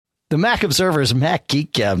The Mac Observer's Mac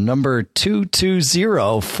Geek Gab number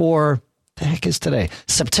 220 for, the heck is today?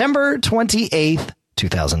 September 28th,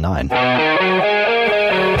 2009. Greetings,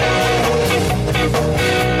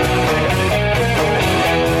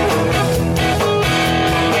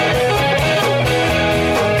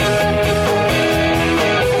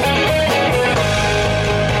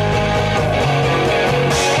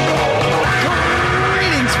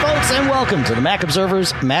 folks, and welcome to the Mac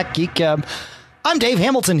Observer's Mac Geek Gab. I'm Dave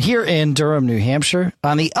Hamilton here in Durham, New Hampshire.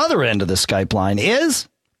 On the other end of the Skype line is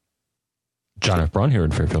John F. Braun here in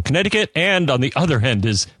Fairfield, Connecticut. And on the other end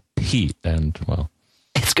is Pete. And, well,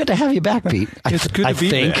 it's good to have you back, Pete. It's good to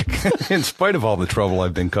be back. In spite of all the trouble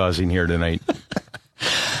I've been causing here tonight.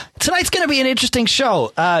 Tonight's going to be an interesting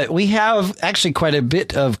show. We have actually quite a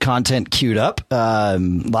bit of content queued up.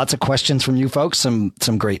 Lots of questions from you folks, some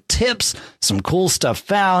great tips, some cool stuff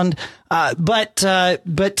found. But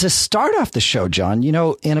to start off the show, John, you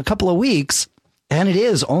know, in a couple of weeks, and it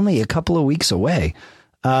is only a couple of weeks away,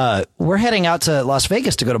 we're heading out to Las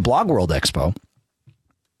Vegas to go to Blog World Expo.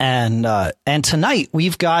 And tonight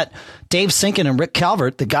we've got Dave Sinkin and Rick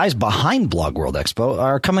Calvert, the guys behind Blog World Expo,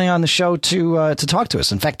 are coming on the show to talk to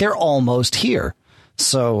us. In fact, they're almost here.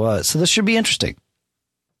 So this should be interesting.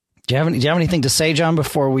 Do you have anything to say, John,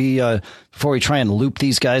 before we try and loop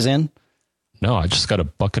these guys in? No, I just got a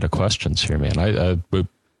bucket of questions here, man.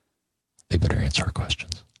 They better answer our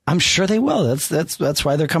questions. I'm sure they will. That's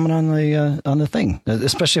why they're coming on the thing,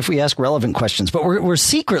 especially if we ask relevant questions. But we're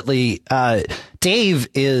secretly, Dave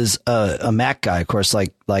is a Mac guy, of course,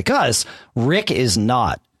 like us. Rick is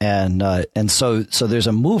not, and so there's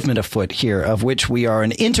a movement afoot here of which we are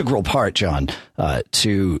an integral part, John,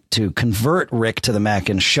 to convert Rick to the Mac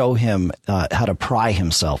and show him how to pry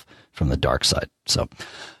himself from the dark side. So,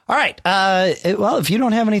 all right. Well, if you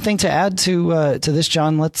don't have anything to add to this,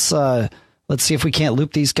 John, let's see if we can't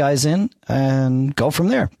loop these guys in and go from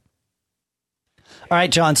there. All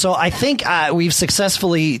right, John. So I think we've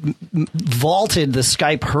successfully vaulted the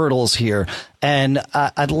Skype hurdles here, and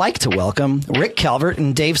I'd like to welcome Rick Calvert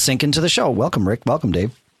and Dave Sinkin to the show. Welcome, Rick. Welcome,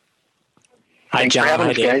 Dave. Hi, John.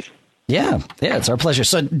 Hi, Dave. Guys. Yeah, it's our pleasure.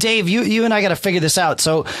 So, Dave, you and I got to figure this out.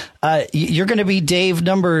 So, you're going to be Dave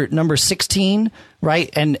number 16, right?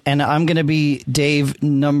 And I'm going to be Dave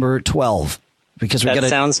number 12. Because that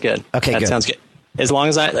sounds good. Okay, that sounds good. As long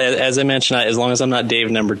as as I mentioned, as long as I'm not Dave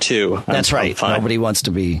number 2. That's right. Nobody wants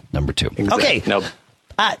to be number 2. Exactly. Okay. Nope.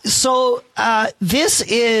 So this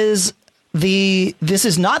is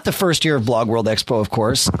not the first year of Blog World Expo, of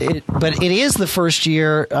course, but it is the first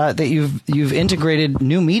year that you've integrated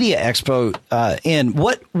New Media Expo in.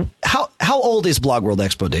 How old is Blog World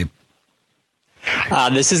Expo, Dave?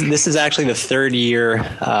 This is actually the third year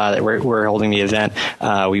that we're holding the event.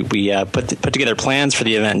 We put together plans for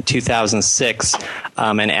the event in 2006,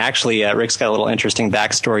 and actually Rick's got a little interesting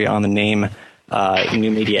backstory on the name New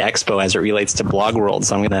Media Expo as it relates to Blog World.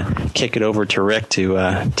 So I'm going to kick it over to Rick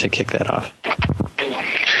to kick that off.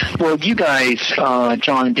 Well, you guys,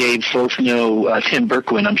 John and Dave, both know Tim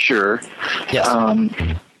Berkwin, I'm sure. Yes.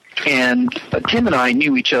 And Tim and I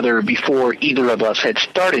knew each other before either of us had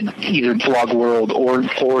started either Blog World or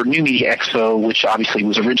New Media Expo, which obviously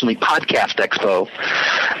was originally Podcast Expo.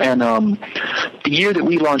 And the year that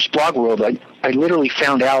we launched Blog World, I literally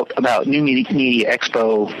found out about New Media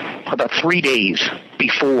Expo about 3 days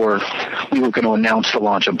before we were going to announce the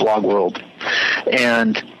launch of Blog World.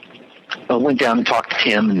 And I went down and talked to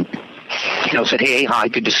Tim and said, hey, hi,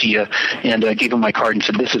 good to see you, and gave him my card and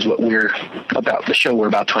said, this is what the show we're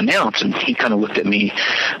about to announce. And he kind of looked at me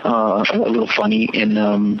a little funny,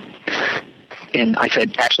 and I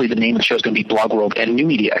said, actually, the name of the show is going to be Blog World and New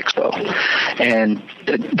Media Expo. And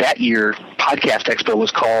that year, Podcast Expo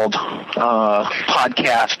was called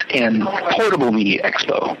Podcast and Portable Media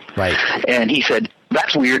Expo. Right. And he said,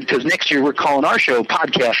 that's weird because next year we're calling our show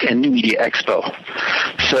Podcast and New Media Expo.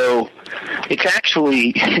 So it's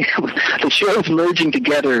actually the shows merging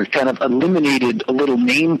together kind of eliminated a little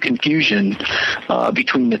name confusion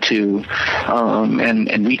between the two,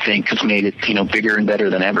 and we think has made it bigger and better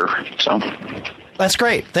than ever. So. That's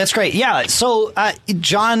great. Yeah. So,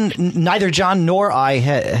 John, neither John nor I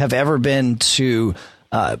have ever been to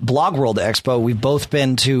Blog World Expo. We've both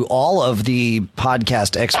been to all of the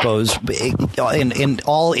podcast expos in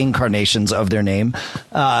all incarnations of their name.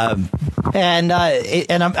 And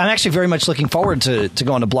I'm actually very much looking forward to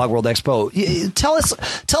going to Blog World Expo. Tell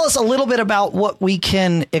us a little bit about what we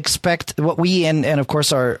can expect, what we and of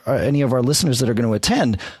course any of our listeners that are going to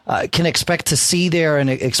attend can expect to see there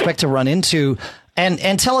and expect to run into.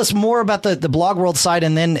 And tell us more about the Blog World side,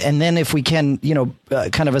 and then if we can,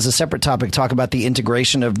 kind of as a separate topic, talk about the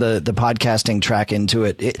integration of the podcasting track into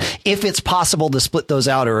it. If it's possible to split those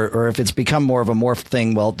out, or if it's become more of a morph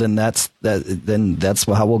thing, well, then that's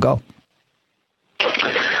how we'll go.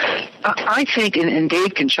 I think, and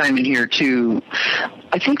Dave can chime in here too,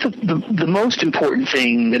 I think the most important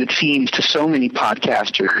thing that it seems to so many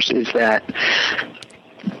podcasters is that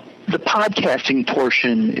the podcasting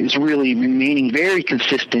portion is really remaining very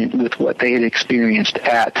consistent with what they had experienced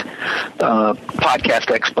at Podcast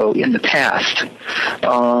Expo in the past.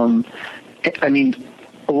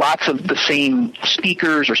 Lots of the same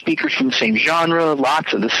speakers or speakers from the same genre,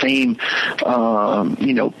 lots of the same,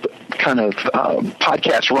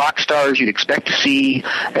 podcast rock stars you'd expect to see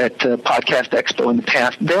at Podcast Expo in the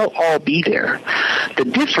past. They'll all be there. The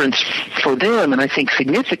difference for them, and I think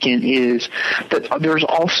significant, is that there's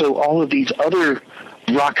also all of these other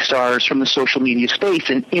rock stars from the social media space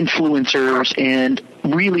and influencers and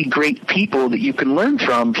really great people that you can learn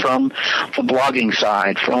from the blogging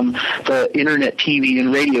side, from the internet, TV,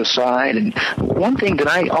 and radio side. And one thing that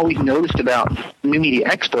I always noticed about New Media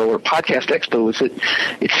Expo or Podcast Expo is that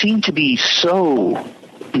it seemed to be so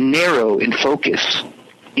narrow in focus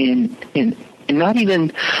in not even,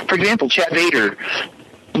 for example, Chad Vader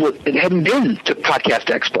hadn't been to Podcast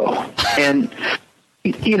Expo. And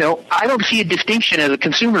I don't see a distinction as a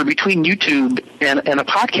consumer between YouTube and a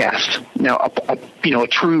podcast. Now, a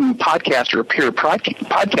true podcaster, a pure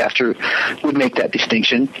podcaster would make that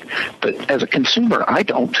distinction, but as a consumer, I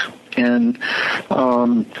don't. And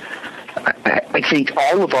I think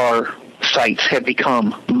all of our sites have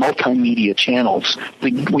become multimedia channels.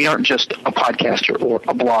 We aren't just a podcaster or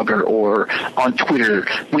a blogger or on Twitter.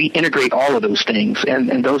 We integrate all of those things,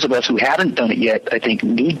 and those of us who haven't done it yet, I think,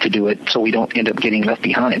 need to do it so we don't end up getting left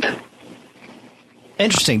behind.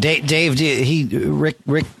 Interesting. Dave, Rick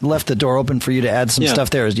left the door open for you to add some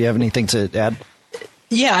stuff there. Do you have anything to add?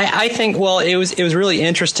 Yeah, I think, well, it was really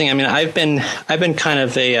interesting. I mean, I've been kind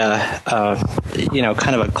of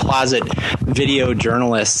kind of a closet video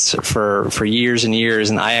journalist for years and years,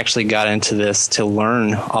 and I actually got into this to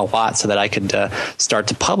learn a lot so that I could start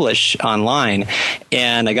to publish online.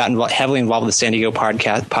 And I got heavily involved with the San Diego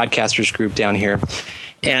podcasters group down here.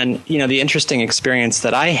 And, the interesting experience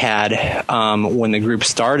that I had when the group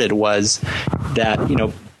started was that,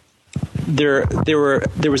 there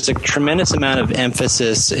was a tremendous amount of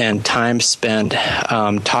emphasis and time spent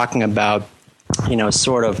talking about,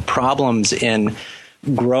 sort of problems in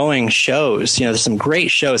growing shows. There's some great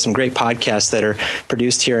shows, some great podcasts that are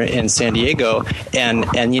produced here in San Diego,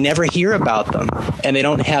 and you never hear about them. And they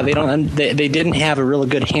didn't have a really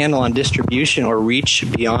good handle on distribution or reach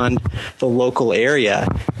beyond the local area.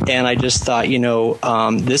 And I just thought,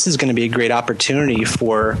 this is going to be a great opportunity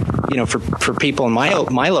for people in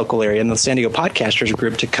my local area, in the San Diego Podcasters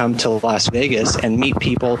Group, to come to Las Vegas and meet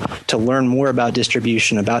people, to learn more about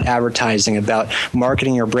distribution, about advertising, about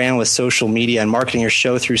marketing your brand with social media and marketing your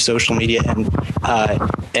show through social media,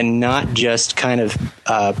 and not just kind of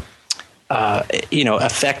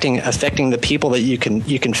affecting the people that you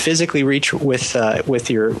can physically reach with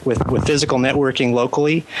physical networking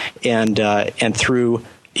locally and through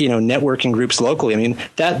networking groups locally. I mean,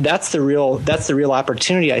 that's the real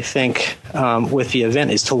opportunity, I think, with the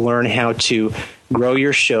event, is to learn how to grow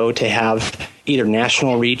your show to have either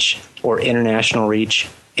national reach or international reach.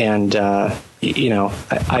 And I'm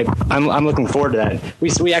looking forward to that.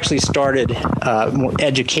 We actually started more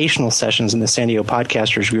educational sessions in the San Diego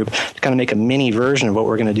Podcasters Group to kind of make a mini version of what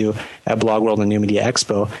we're going to do at Blog World and New Media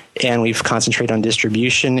Expo. And we've concentrated on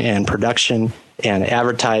distribution and production and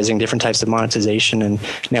advertising, different types of monetization, and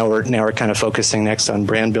now we're kind of focusing next on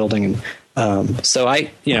brand building. And so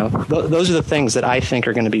those are the things that I think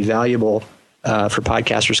are going to be valuable for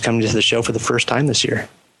podcasters coming to the show for the first time this year.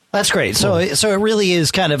 That's great. So it really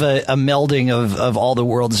is kind of a melding of all the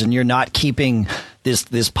worlds, and you're not keeping this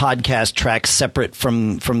podcast track separate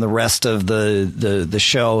from the rest of the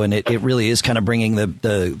show, and it really is kind of bringing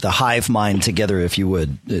the hive mind together, if you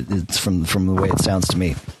would. It's from the way it sounds to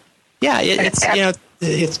me. Yeah,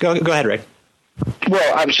 it's go ahead, Rick.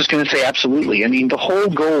 Well, I was just going to say absolutely. I mean, the whole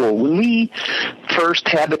goal, when we first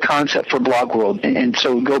had the concept for Blog World, and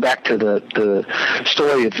so go back to the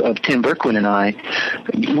story of Tim Berkwin and I,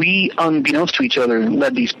 we, unbeknownst to each other,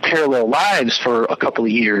 led these parallel lives for a couple of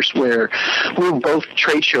years where we were both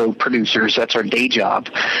trade show producers. That's our day job.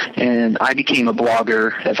 And I became a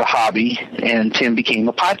blogger as a hobby, and Tim became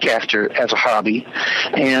a podcaster as a hobby.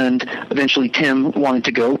 And eventually Tim wanted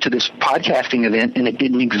to go to this podcasting event, and it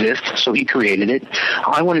didn't exist, so he created it.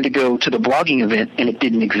 I wanted to go to the blogging event, and it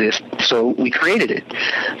didn't exist, so we created pointed it.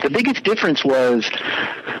 The biggest difference was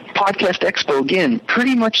Podcast Expo, again,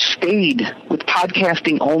 pretty much stayed with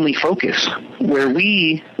podcasting only focus, where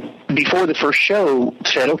we, before the first show,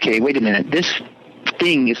 said, okay, wait a minute, this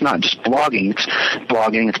thing is not just blogging, it's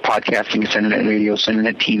podcasting, it's internet radio, it's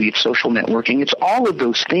internet TV, it's social networking. It's all of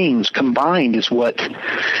those things combined is what,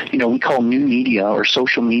 we call new media or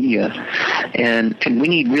social media. And we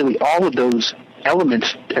need really all of those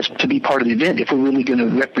elements to be part of the event if we're really going to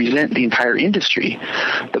represent the entire industry.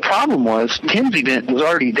 The problem was Tim's event was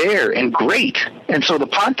already there and great. And so the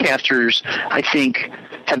podcasters, I think,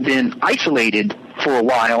 have been isolated for a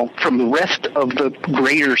while from the rest of the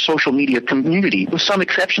greater social media community, with some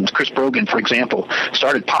exceptions. Chris Brogan, for example,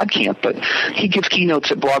 started PodCamp, but he gives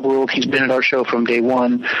keynotes at Blog World. He's been at our show from day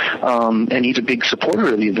one, and he's a big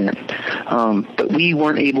supporter of the event. But we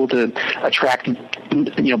weren't able to attract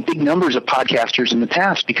big numbers of podcasters in the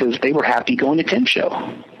past because they were happy going to Tim's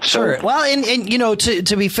show. Sure. Well, and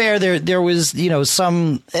to be fair, there was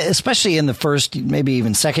some, especially in the first, maybe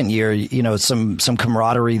even second year, some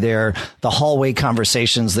camaraderie there. The hallway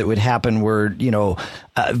conversations that would happen were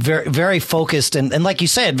very, very focused and like you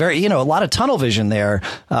said, very a lot of tunnel vision there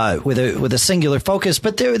with a singular focus.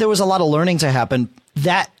 But there was a lot of learning to happen.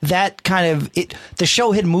 That kind of the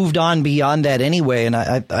show had moved on beyond that anyway, and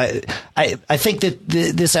I think that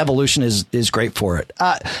this evolution is great for it.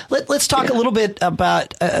 Let's talk a little bit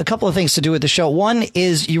about a couple of things to do with the show. One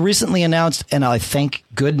is you recently announced, and I thank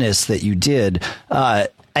goodness that you did,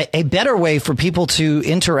 a better way for people to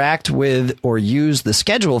interact with or use the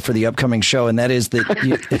schedule for the upcoming show, and that is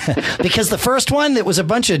that because the first one that was a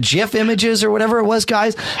bunch of GIF images or whatever it was,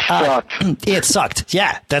 guys, it sucked.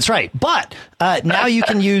 Yeah, that's right. But now you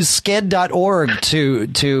can use sked.org to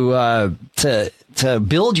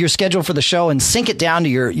build your schedule for the show and sync it down to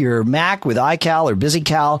your Mac with iCal or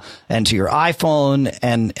BusyCal and to your iPhone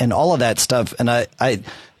and all of that stuff. And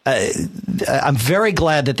I'm very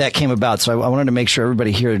glad that came about. So I wanted to make sure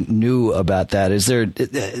everybody here knew about that. Is there? Do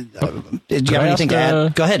you have anything to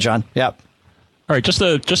add? Go ahead, John. Yeah. All right, just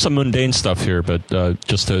some mundane stuff here, but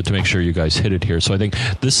just to make sure you guys hit it here. So I think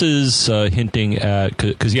this is hinting at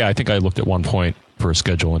because I think I looked at one point for a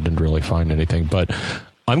schedule and didn't really find anything. But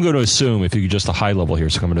I'm going to assume if you just a high level here,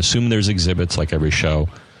 so I'm going to assume there's exhibits like every show.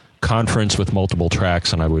 Conference with multiple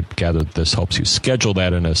tracks, and I would gather that this helps you schedule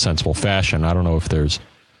that in a sensible fashion. I don't know if there's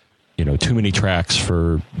too many tracks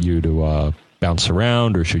for you to bounce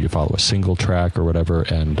around, or should you follow a single track or whatever?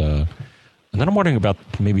 And then I'm wondering about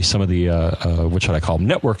maybe some of the what should I call them,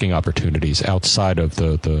 networking opportunities outside of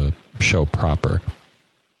the show proper.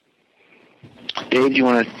 Dave, do you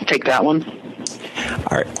want to take that one?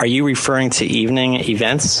 Are you referring to evening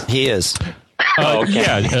events? He is. Okay.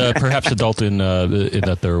 Yeah, perhaps adult in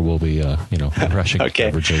that there will be refreshing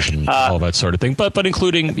beverages and all that sort of thing, but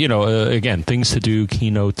including again things to do,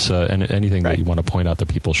 keynotes, and anything that you want to point out that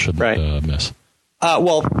people shouldn't miss.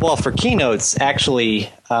 Well, for keynotes, actually,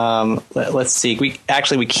 let's see. We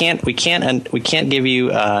can't give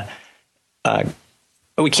you.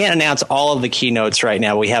 We can't announce all of the keynotes right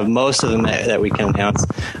now. We have most of them that we can announce,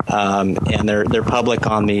 and they're public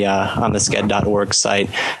on the sked.org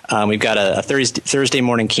site. We've got a Thursday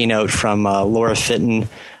morning keynote from Laura Fitton.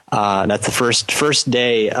 That's the first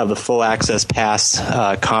day of the Full Access Pass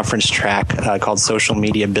conference track called Social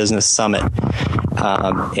Media Business Summit,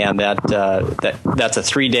 and that's a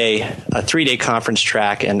 3-day conference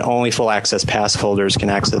track, and only Full Access Pass holders can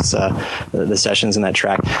access the sessions in that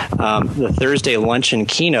track. The Thursday luncheon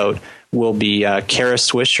keynote will be Kara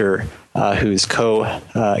Swisher, who's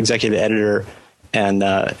co-executive editor and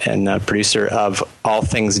producer of All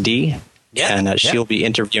Things D, and she'll be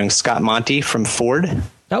interviewing Scott Monty from Ford.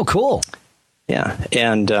 Oh, cool. Yeah.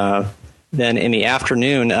 And then in the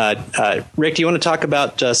afternoon, Rick, do you want to talk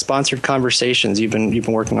about sponsored conversations? You've been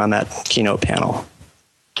working on that keynote panel.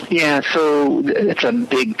 Yeah, so it's a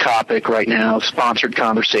big topic right now. Sponsored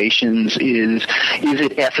conversations. Is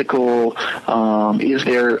it ethical? Is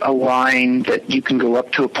there a line that you can go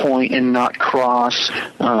up to a point and not cross?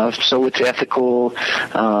 So it's ethical.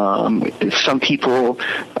 Some people,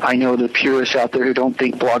 I know the purists out there who don't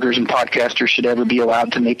think bloggers and podcasters should ever be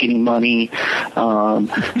allowed to make any money.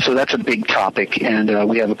 So that's a big topic, and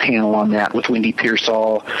we have a panel on that with Wendy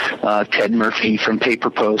Pearsall, Ted Murphy from Paper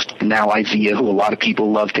Post, now IZEA, who a lot of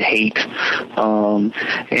people love to hate, and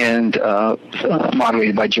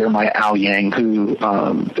moderated by Jeremiah Aoyang, who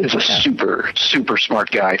is a super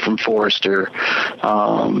smart guy from Forrester,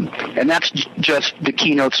 and that's just the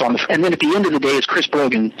keynotes on the. And then at the end of the day is Chris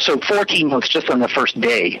Brogan. So 4 keynotes just on the first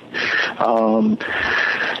day,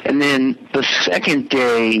 And then the second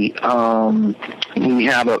day, we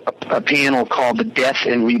have a panel called The Death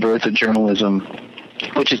and Rebirth of Journalism,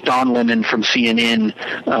 which is Don Lemon from CNN,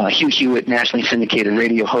 Hugh Hewitt, nationally syndicated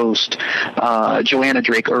radio host, Joanna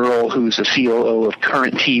Drake Earl, who's the COO of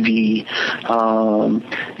Current TV,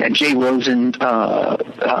 and Jay Rosen,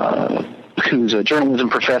 who's a journalism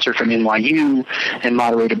professor from NYU, and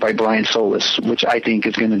moderated by Brian Solis, which I think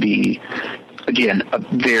is going to be, again, a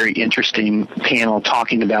very interesting panel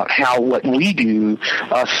talking about how what we do,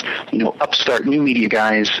 us, upstart new media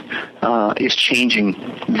guys, is changing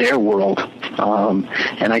their world.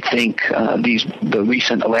 And I think the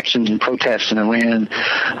recent elections and protests in Iran,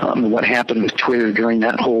 what happened with Twitter during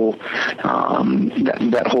that whole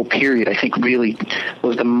that whole period, I think really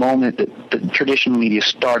was the moment that the traditional media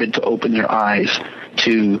started to open their eyes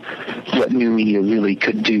to what new media really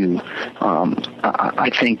could do.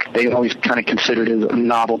 I think they always kind of considered it a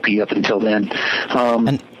novelty up until then.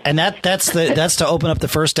 And that's to open up the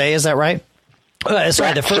first day. Is that right?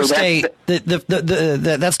 Sorry, the first day.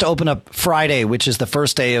 That's to open up Friday, which is the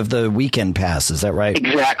first day of the weekend pass. Is that right?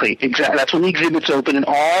 Exactly. That's when the exhibits open, and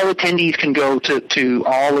all attendees can go to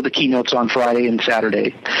all of the keynotes on Friday and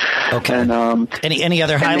Saturday. Okay. And any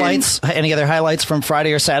other highlights? Any other highlights from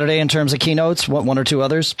Friday or Saturday in terms of keynotes? One or two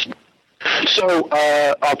others? So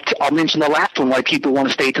I'll mention the last one, why people want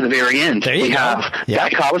to stay to the very end. There you go. Have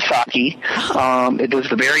Guy Kawasaki. It was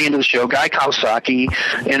the very end of the show. Guy Kawasaki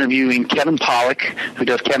interviewing Kevin Pollak, who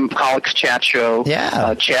does Kevin Pollak's chat show.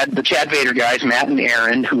 Yeah. The Chad Vader guys, Matt and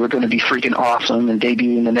Aaron, who are going to be freaking awesome and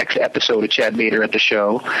debuting the next episode of Chad Vader at the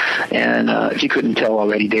show. And if you couldn't tell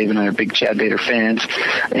already, Dave and I are big Chad Vader fans.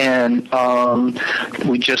 And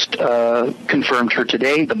we just confirmed her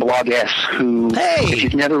today, the Blogess, who, if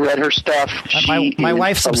you've never read her stuff, my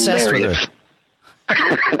wife's obsessed with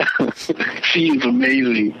her. She is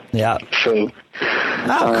amazing. Yeah. So,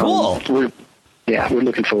 cool. We're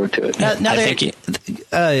looking forward to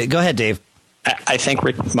it. Go ahead, Dave. I think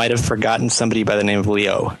Rick might have forgotten somebody by the name of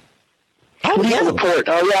Leo. Oh, yeah. Report.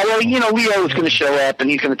 Oh, yeah. Well, Leo is going to show up, and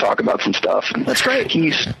he's going to talk about some stuff. And that's great.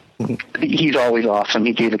 He's always awesome.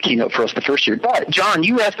 He gave a keynote for us the first year. But, John,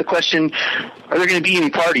 you asked the question, are there going to be any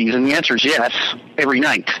parties? And the answer is yes, every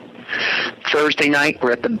night. Thursday night,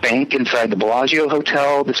 we're at the Bank inside the Bellagio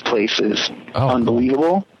Hotel. This place is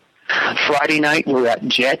unbelievable. Friday night, we're at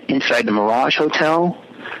Jet inside the Mirage Hotel.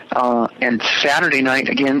 And Saturday night,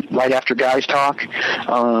 again, right after Guys Talk,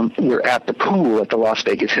 we're at the pool at the Las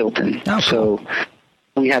Vegas Hilton. Oh, cool. So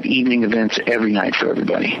we have evening events every night for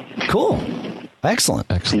everybody. Cool. Excellent.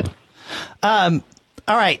 Yeah.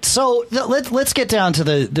 All right, so let's get down to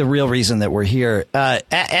the real reason that we're here.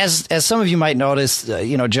 As some of you might notice,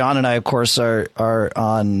 John and I, of course, are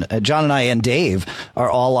on. John and I and Dave are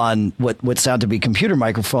all on what sound to be computer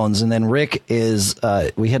microphones, and then Rick is.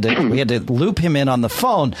 We had to loop him in on the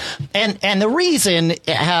phone, and the reason,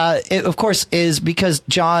 of course, is because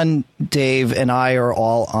John, Dave, and I are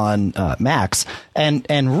all on Macs,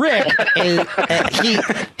 and Rick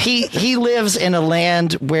he lives in a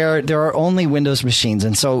land where there are only Windows machines.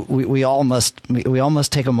 And so we all must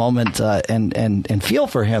take a moment and feel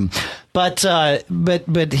for him, but I'm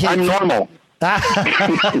normal.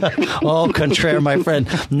 Oh, contraire, my friend,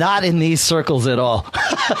 not in these circles at all.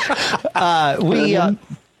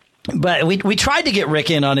 But we tried to get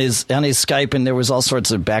Rick in on his Skype, and there was all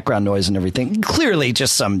sorts of background noise and everything. Clearly,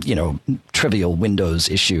 just some trivial Windows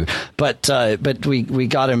issue. But we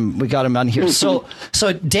got him on here. So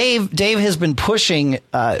Dave has been pushing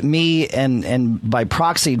me and by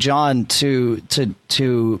proxy John to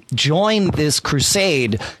join this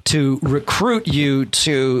crusade to recruit you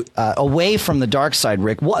to away from the dark side.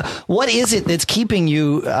 Rick, what is it that's keeping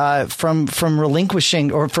you from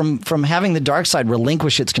relinquishing or from having the dark side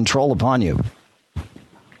relinquish its control upon you?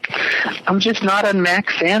 I'm just not a Mac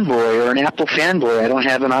fanboy or an Apple fanboy. I don't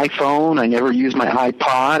have an iPhone. I never use my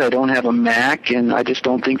iPod. I don't have a Mac, and I just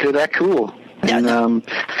don't think they're that cool. Yeah, and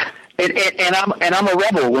I'm a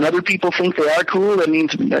rebel. When other people think they are cool, that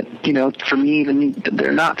means that for me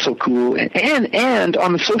they're not so cool. And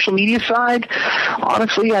on the social media side,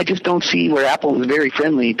 honestly, I just don't see where Apple is very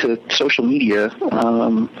friendly to social media.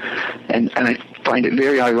 And I find it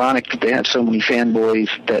very ironic that they have so many fanboys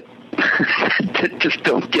that just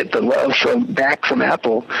don't get the love back from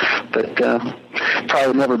Apple. But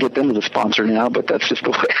probably never get them as a sponsor now, but that's just the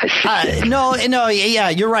way I see it. No, yeah,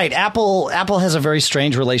 you're right. Apple has a very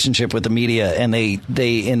strange relationship with the media, and they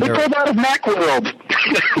pulled out of Macworld.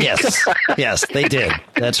 Yes, they did.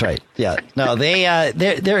 That's right. Yeah, no,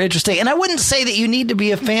 they're interesting, and I wouldn't say that you need to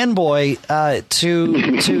be a fanboy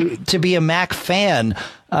to be a Mac fan.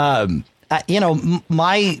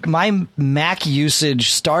 my Mac usage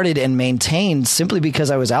started and maintained simply because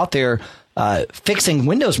I was out there fixing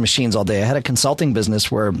Windows machines all day. I had a consulting business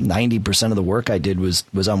where 90% of the work I did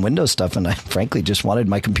was on Windows stuff, and I frankly just wanted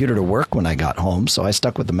my computer to work when I got home, so I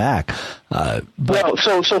stuck with the Mac. Well,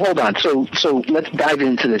 so hold on. So let's dive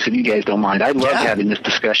into this if you guys don't mind. I love having this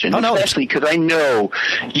discussion, especially because I know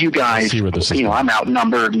you guys. I'm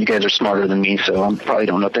outnumbered. You guys are smarter than me, so I probably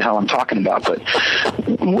don't know what the hell I'm talking about. But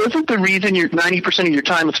wasn't the reason 90% of your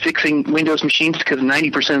time was fixing Windows machines because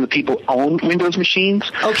 90% of the people own Windows machines?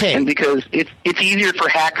 Okay, and because it's easier for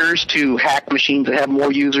hackers to hack machines that have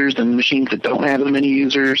more users than machines that don't have as many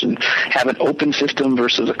users, and have an open system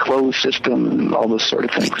versus a closed system, and all those sort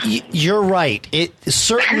of things. You're right. It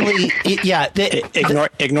certainly,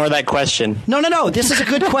 Ignore that question. No. This is a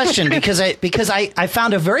good question because I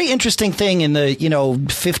found a very interesting thing in the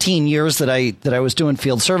 15 years that I was doing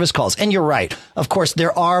field service calls. And you're right. Of course,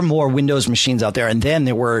 there are more Windows machines out there, and then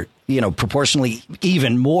there were proportionally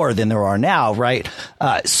even more than there are now, right?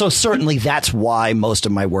 So certainly that's why most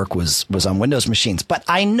of my work was on Windows machines. But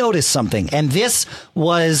I noticed something, and this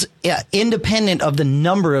was independent of the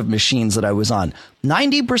number of machines that I was on.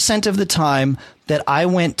 90% of the time that I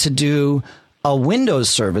went to do a Windows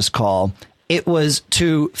service call, it was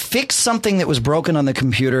to fix something that was broken on the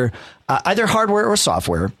computer, either hardware or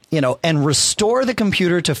software, and restore the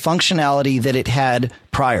computer to functionality that it had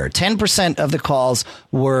prior. 10% of the calls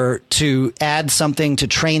were to add something, to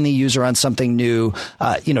train the user on something new,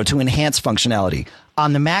 to enhance functionality.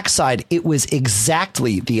 On the Mac side, it was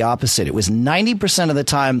exactly the opposite. It was 90% of the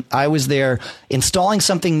time I was there installing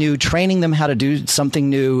something new, training them how to do something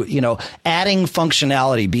new, adding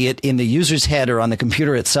functionality, be it in the user's head or on the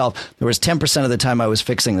computer itself. There was 10% of the time I was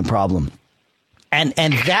fixing the problem. And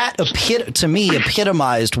that to me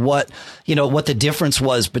epitomized what the difference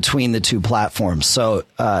was between the two platforms. So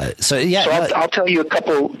yeah. So I'll tell you a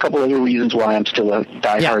couple other reasons why I'm still a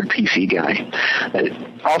diehard PC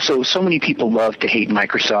guy. Also, so many people love to hate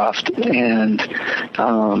Microsoft, and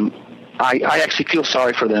I actually feel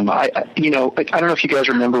sorry for them. I don't know if you guys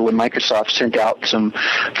remember when Microsoft sent out some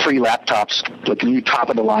free laptops, like new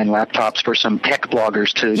top-of-the-line laptops for some tech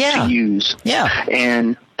bloggers to use. Yeah.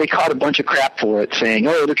 And they caught a bunch of crap for it, saying,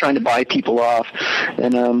 they're trying to buy people off.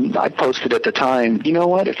 And I posted at the time, you know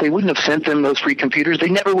what? If they wouldn't have sent them those free computers, they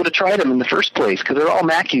never would have tried them in the first place, because they're all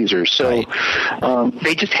Mac users. So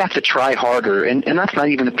they just have to try harder. And that's not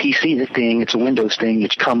even a PC thing. It's a Windows thing,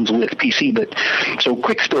 which comes with PC. But so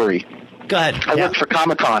quick story. Go ahead. I worked for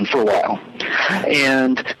Comic-Con for a while,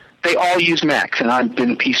 and they all use Macs, and I've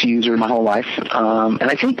been a PC user my whole life. And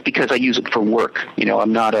I think because I use it for work,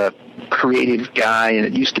 I'm not a creative guy, and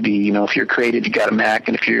it used to be, if you're creative, you got a Mac,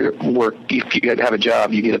 and if you have a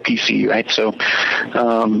job, you get a PC, right? So,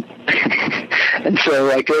 and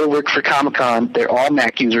so I go to work for Comic-Con. They're all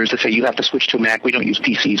Mac users. They say, you have to switch to a Mac. We don't use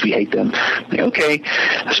PCs. We hate them. I'm like, okay.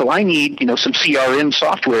 So I need, some CRM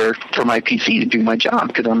software for my PC to do my job,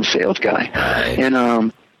 because I'm a sales guy. Right.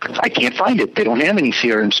 And, I can't find it. They don't have any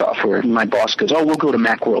CRM software. And my boss goes, we'll go to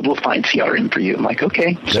Macworld. We'll find CRM for you. I'm like,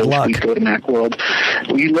 okay. So we go to Macworld.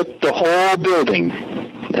 We looked the whole building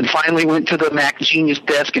and finally went to the Mac Genius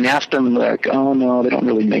desk and asked them, like, oh, no, they don't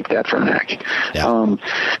really make that for Mac. Yeah.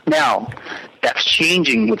 Now, that's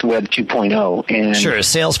changing with Web 2.0. And sure,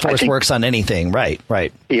 Salesforce works on anything. Right.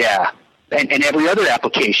 Yeah. And every other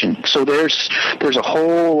application. So there's a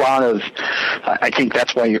whole lot of, I think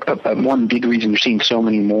that's why one big reason you're seeing so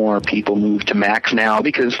many more people move to Macs now,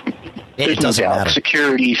 because there's no doubt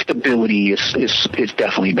security, stability is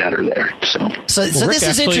definitely better there. So Rick, this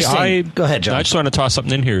is interesting. Go ahead, John. I just want to toss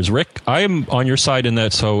something in here. Rick, I am on your side in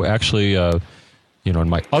that. So actually, in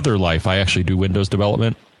my other life, I actually do Windows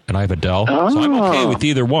development, and I have a Dell, so I'm okay with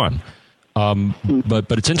either one.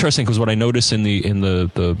 But it's interesting because what I notice in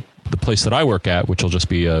the place that I work at, which will just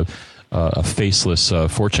be a faceless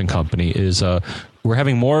Fortune company, is we're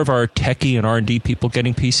having more of our techie and R&D people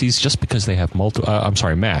getting PCs just because they have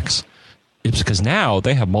Macs. It's because now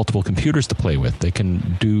they have multiple computers to play with. They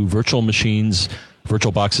can do virtual machines.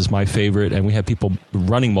 VirtualBox is my favorite, and we have people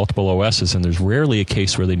running multiple OSs, and there's rarely a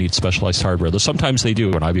case where they need specialized hardware. Though sometimes they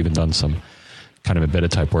do, and I've even done some kind of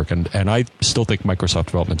embedded type work, and I still think Microsoft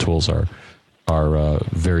development tools are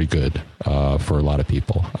very good for a lot of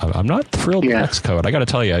people. I'm not thrilled with Xcode. I got to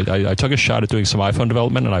tell you, I took a shot at doing some iPhone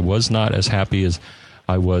development, and I was not as happy as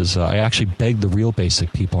I was. I actually begged the Real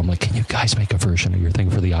Basic people. I'm like, can you guys make a version of your thing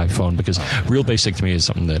for the iPhone? Because Real Basic to me is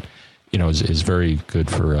something that is very good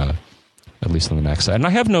for at least on the Mac side. And I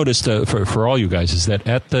have noticed for all you guys is that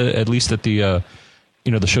at least at the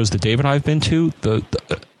the shows that Dave and I have been to,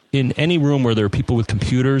 in any room where there are people with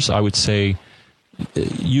computers, I would say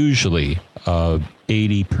usually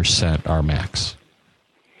 80% are Macs.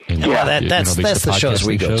 Yeah, that's the shows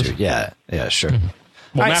we go to. Yeah, sure. Mm-hmm.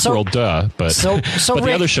 Well, right, Macworld, duh, but but Rick,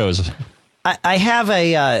 the other shows. I have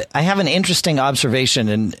an interesting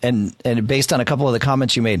observation, and based on a couple of the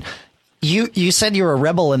comments you made. You said you're a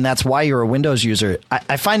rebel, and that's why you're a Windows user.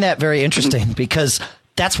 I find that very interesting because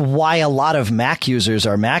that's why a lot of Mac users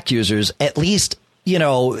are Mac users, at least,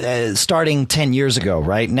 starting 10 years ago,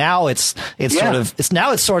 right? Now it's sort of,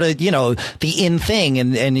 the in thing,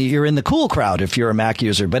 and you're in the cool crowd if you're a Mac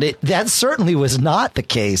user, but that certainly was not the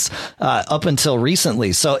case, up until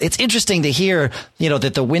recently. So it's interesting to hear,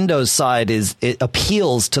 that the Windows side it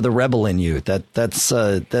appeals to the rebel in you. That's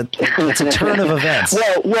a turn of events.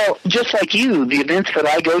 Well, just like you, the events that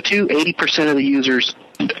I go to, 80% of the users,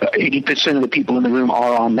 80% of the people in the room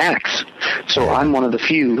are on Macs. So I'm one of the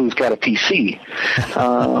few who's got a PC.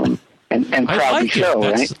 And proudly so,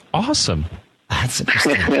 right? That's awesome. That's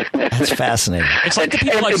interesting. That's fascinating. It's like the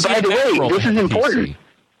people and by the way, this is important. PC.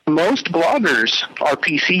 Most bloggers are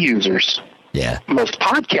PC users. Yeah. Most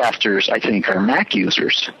podcasters, I think, are Mac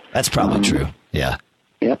users. That's probably true. Yeah.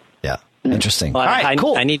 Yep. Yeah. Interesting. Well, All right,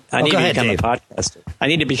 cool. I need to become a podcaster. I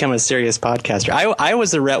need to become a serious podcaster. I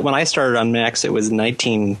was the when I started on Macs. It was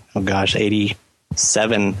 87,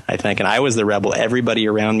 I think, and I was the rebel. Everybody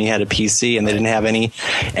around me had a PC, and they didn't have any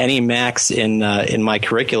Macs in my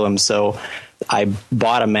curriculum. So I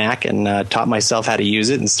bought a Mac and taught myself how to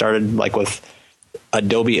use it, and started with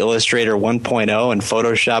Adobe Illustrator 1.0 and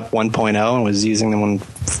Photoshop 1.0, and was using them when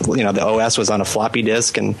the OS was on a floppy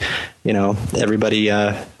disk, and everybody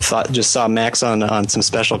just saw Macs on some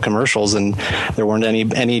special commercials, and there weren't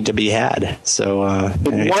any to be had. So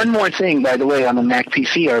one more thing, by the way, on the Mac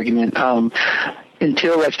PC argument.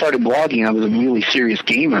 Until I started blogging, I was a really serious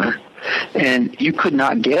gamer, and you could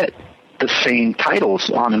not get the same titles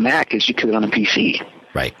on a Mac as you could on a PC.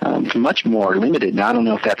 Right. It's much more limited. Now, I don't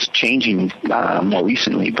know if that's changing more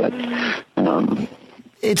recently, but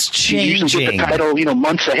it's changing. You usually get the title,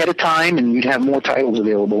 months ahead of time, and you'd have more titles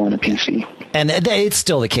available on a PC. And it's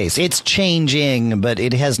still the case. It's changing, but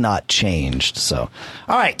it has not changed. So,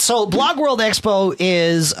 all right. So, Blog World Expo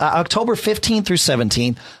is October 15th through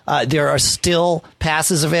 17th. There are still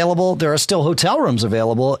passes available. There are still hotel rooms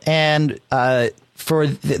available, and for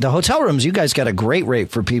the hotel rooms, you guys got a great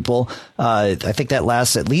rate for people. I think that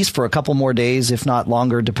lasts at least for a couple more days, if not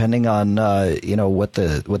longer, depending on what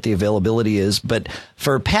the availability is. But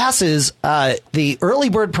for passes, the early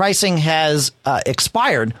bird pricing has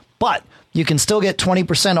expired, but you can still get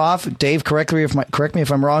 20% off. Dave, correct me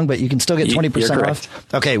if I'm wrong, but you can still get 20%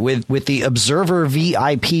 off. Okay, with the Observer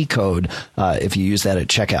VIP code, if you use that at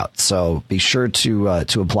checkout. So be sure to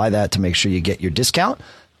apply that to make sure you get your discount.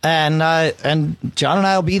 And John and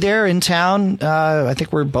I will be there in town. I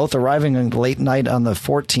think we're both arriving on late night on the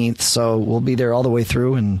 14th, so we'll be there all the way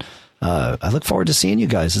through. And I look forward to seeing you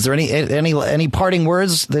guys. Is there any parting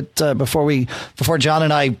words that before John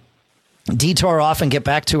and I detour off and get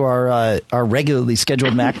back to our regularly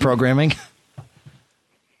scheduled Mac programming?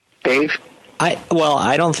 Dave?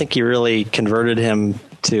 I don't think you really converted him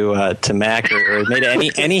to Mac or made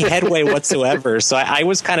any headway whatsoever. So I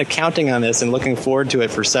was kind of counting on this and looking forward to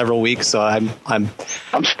it for several weeks. So I'm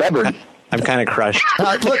stubborn. I'm kind of crushed.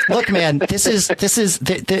 Look, man, this is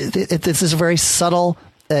a very subtle.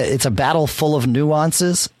 It's a battle full of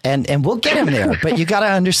nuances, and we'll get him there. But you got to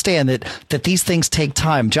understand that these things take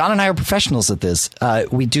time. John and I are professionals at this.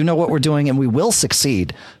 We do know what we're doing, and we will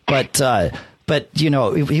succeed. But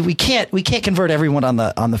we can't convert everyone on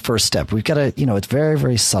the first step. We've got to, it's very,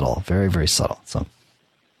 very subtle, very, very subtle. So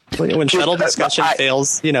when subtle discussion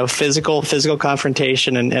fails, physical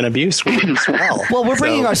confrontation and abuse works well. Well, we're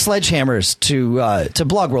bringing our sledgehammers to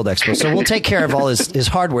Blog World Expo, so we'll take care of all his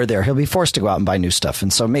hardware there. He'll be forced to go out and buy new stuff,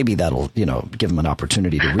 and so maybe that'll give him an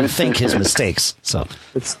opportunity to rethink his mistakes. So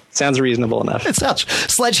it sounds reasonable enough.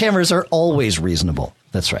 Sledgehammers are always reasonable.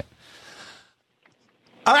 That's right.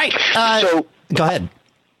 All right. So go ahead.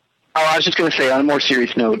 Oh, I was just going to say, on a more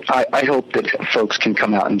serious note, I hope that folks can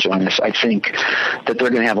come out and join us. I think that they're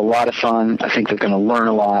going to have a lot of fun. I think they're going to learn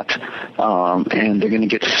a lot, and they're going to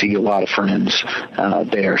get to see a lot of friends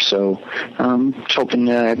there. So just hoping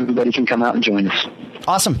everybody can come out and join us.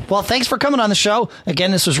 Awesome. Well, thanks for coming on the show.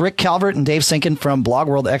 Again, this was Rick Calvert and Dave Sinkin from Blog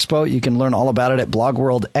World Expo. You can learn all about it at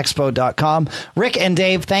blogworldexpo.com. Rick and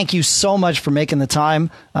Dave, thank you so much for making the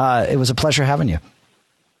time. It was a pleasure having you.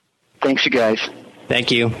 Thanks, you guys.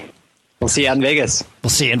 Thank you. We'll see you out in Vegas.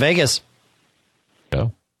 We'll see you in Vegas.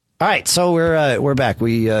 Go. All right, so we're back.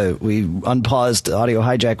 We unpaused Audio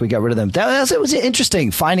Hijack. We got rid of them. It was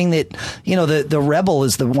interesting finding that the Rebel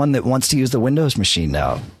is the one that wants to use the Windows machine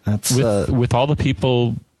now. That's with all the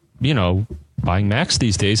people buying Macs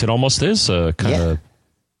these days. It almost is a kind of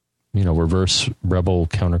reverse Rebel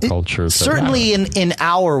counterculture. Certainly in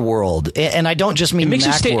our world, and I don't just mean it makes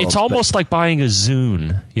Mac world, it's almost like buying a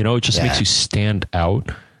Zune. It just makes you stand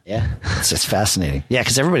out. Yeah, it's fascinating. Yeah,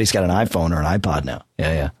 because everybody's got an iPhone or an iPod now.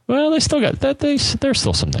 Yeah. Well, they still got that. There's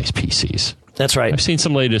still some nice PCs. That's right. I've seen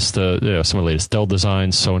some latest Dell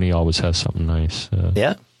designs. Sony always has something nice.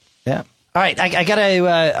 Yeah. All right, I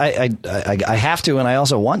gotta. I have to, and I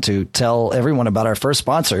also want to tell everyone about our first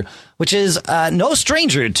sponsor, which is no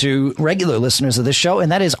stranger to regular listeners of this show,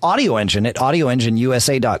 and that is Audio Engine at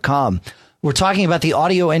audioengineusa.com. We're talking about the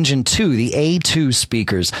Audio Engine 2, the A2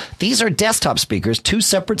 speakers. These are desktop speakers, 2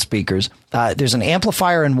 separate speakers. There's an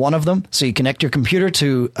amplifier in one of them, so you connect your computer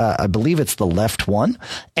to, I believe it's the left one,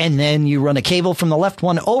 and then you run a cable from the left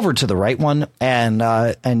one over to the right one,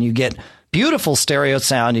 and you get beautiful stereo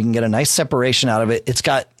sound. You can get a nice separation out of it.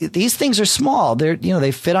 These things are small.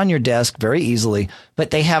 They fit on your desk very easily, but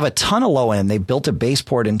they have a ton of low end. They built a bass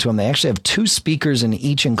port into them. They actually have 2 speakers in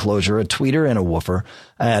each enclosure, a tweeter and a woofer.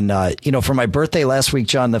 And, for my birthday last week,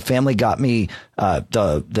 John, the family got me,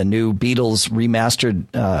 the new Beatles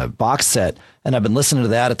remastered, box set. And I've been listening to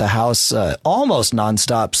that at the house, almost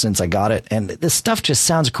nonstop since I got it. And this stuff just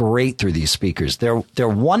sounds great through these speakers. They're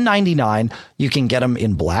 $199. You can get them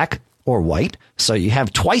in black or white. So you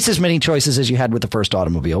have twice as many choices as you had with the first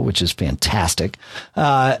automobile, which is fantastic.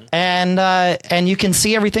 And you can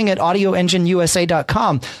see everything at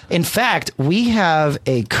audioengineusa.com. In fact, we have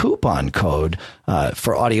a coupon code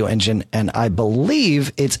for Audio Engine, and I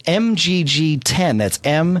believe it's MGG10. That's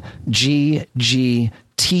MGGTEN,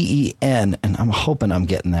 and I'm hoping I'm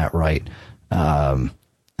getting that right. And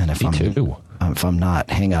if I'm not,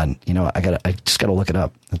 hang on. I just gotta look it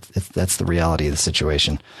up. That's the reality of the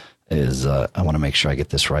situation. I want to make sure I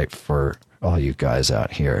get this right for all you guys out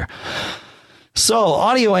here. So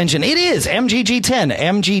Audio Engine, it is MGG10,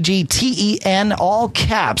 MGGTEN, all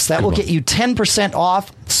caps. That will get you 10%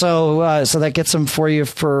 off. So that gets them for you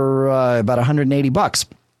for about $180.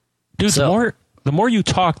 Dude, the more you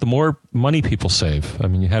talk, the more money people save. I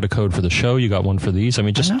mean, you had a code for the show. You got one for these. I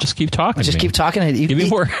mean, just keep talking. Just keep talking. Give me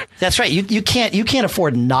more. That's right. You can't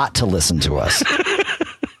afford not to listen to us.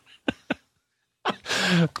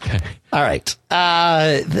 Okay. All right. So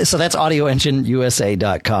that's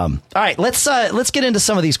audioengineusa.com. All right. Let's get into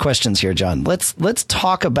some of these questions here, John. Let's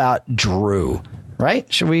talk about Drew.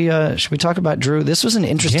 Right? Should we talk about Drew? This was an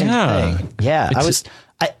interesting thing. Yeah.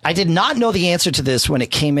 I did not know the answer to this when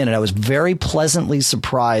it came in, and I was very pleasantly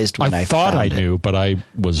surprised when I thought found I knew, but I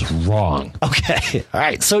was wrong. Okay. All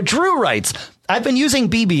right. So Drew writes, I've been using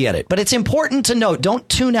BB Edit, but it's important to note, don't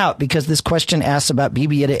tune out because this question asks about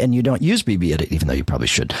BB Edit and you don't use BB Edit, even though you probably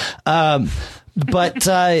should. But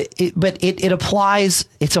it applies.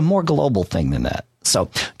 It's a more global thing than that. So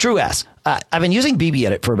Drew asks, I've been using BB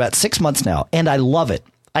Edit for about 6 months now, and I love it.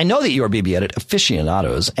 I know that you're BB Edit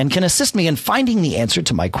aficionados and can assist me in finding the answer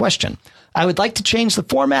to my question. I would like to change the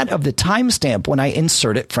format of the timestamp when I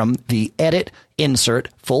insert it from the Edit, Insert,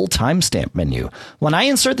 Full Timestamp menu. When I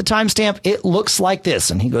insert the timestamp, it looks like this.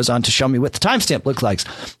 And he goes on to show me what the timestamp looks like.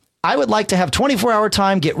 I would like to have 24-hour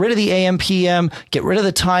time, get rid of the AM, PM, get rid of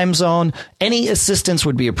the time zone. Any assistance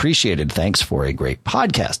would be appreciated. Thanks for a great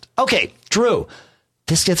podcast. Okay, Drew.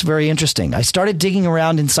 This gets very interesting. I started digging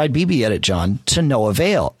around inside BB Edit, John, to no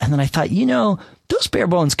avail. And then I thought, those bare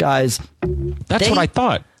bones guys. That's what I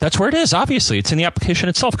thought. That's where it is. Obviously, it's in the application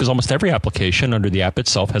itself because almost every application under the app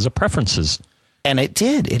itself has a preferences. And it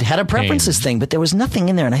did. It had a preferences thing, but there was nothing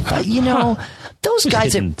in there. And I thought, those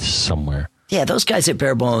guys somewhere. Yeah, those guys at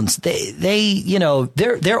Bare Bones,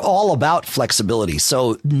 they're all about flexibility.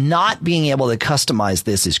 So not being able to customize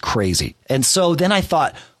this is crazy. And so then I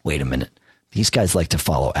thought, wait a minute. These guys like to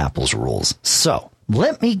follow Apple's rules. So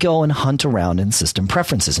let me go and hunt around in system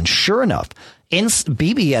preferences. And sure enough, in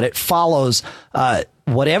BB Edit follows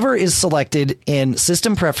whatever is selected in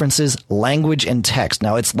system preferences, language and text.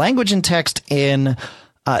 Now, it's language and text in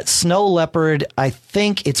Snow Leopard. I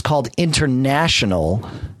think it's called international.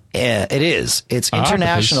 It is. It's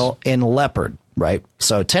international in Leopard, right?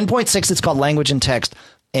 So 10.6, it's called language and text.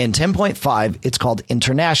 In 10.5, it's called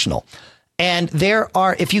international. And there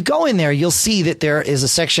are, if you go in there, you'll see that there is a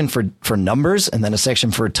section for numbers and then a section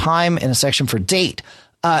for time and a section for date.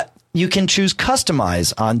 You can choose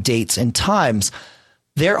customize on dates and times.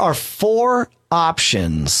 There are 4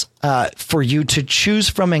 options for you to choose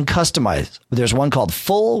from and customize. There's one called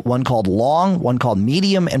full, one called long, one called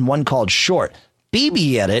medium, and one called short.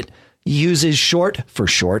 BB Edit uses short for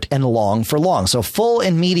short and long for long. So full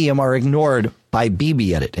and medium are ignored by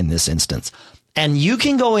BBEdit in this instance. And you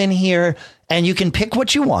can go in here and you can pick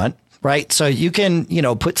what you want, right? So you can,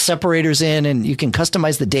 put separators in and you can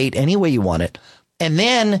customize the date any way you want it. And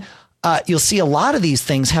then you'll see a lot of these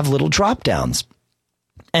things have little drop downs.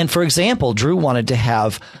 And for example, Drew wanted to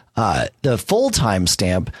have the full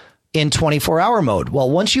timestamp in 24-hour mode. Well,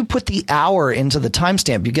 once you put the hour into the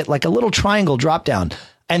timestamp, you get like a little triangle drop down.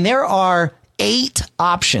 And there are 8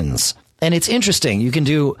 options. And it's interesting. You can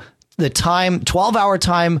do the time, 12-hour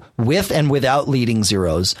time with and without leading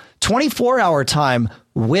zeros, 24-hour time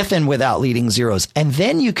with and without leading zeros. And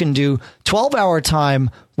then you can do 12-hour time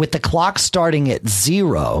with the clock starting at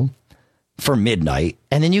 0 for midnight.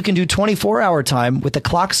 And then you can do 24-hour time with the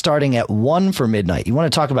clock starting at 1 for midnight. You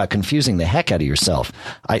want to talk about confusing the heck out of yourself.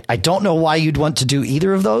 I don't know why you'd want to do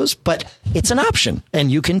either of those, but it's an option and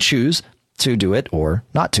you can choose to do it or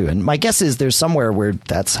not to. And my guess is there's somewhere where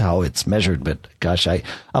that's how it's measured. But gosh,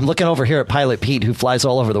 I'm looking over here at Pilot Pete, who flies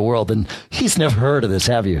all over the world, and he's never heard of this,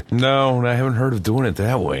 have you? No, I haven't heard of doing it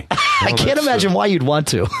that way. I can't imagine why you'd want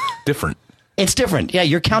to. Different. It's different. Yeah,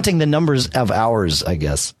 you're counting the numbers of hours, I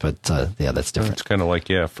guess. But yeah, that's different. It's kind of like,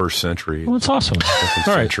 first century. Well, it's awesome.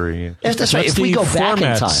 All right. Century. That's right. If we go back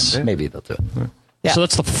in time, maybe they'll do it. Yeah. So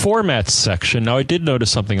that's the formats section. Now, I did notice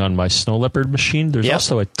something on my Snow Leopard machine. There's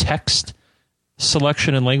also a text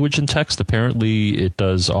selection and language and text. Apparently, it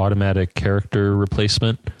does automatic character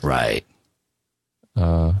replacement. Right.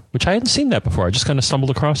 Which I hadn't seen that before. I just kind of stumbled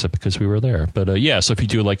across it because we were there. But so if you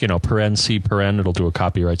do like, paren, C paren, it'll do a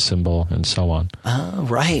copyright symbol and so on.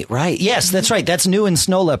 Right. Yes, that's right. That's new in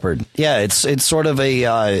Snow Leopard. Yeah, it's sort of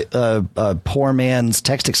a poor man's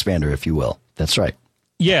text expander, if you will. That's right.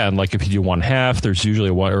 Yeah, and like if you do 1/2, there's usually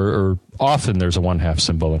a one, or often there's a 1/2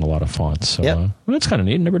 symbol in a lot of fonts. So that's kind of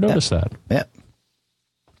neat. Never noticed that. Yeah.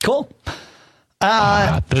 Cool.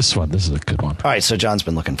 This is a good one. All right, so John's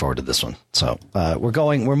been looking forward to this one. So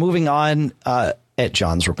we're moving on at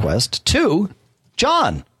John's request to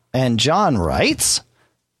John. And John writes,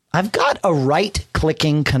 I've got a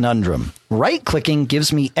right-clicking conundrum. Right-clicking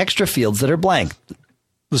gives me extra fields that are blank.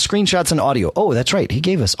 The screenshots and audio. Oh, that's right. He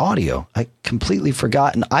gave us audio. I completely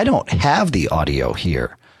forgot, and I don't have the audio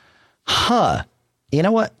here. You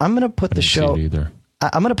know what? I'm going to put the show.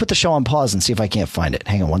 I'm going to put the show on pause and see if I can't find it.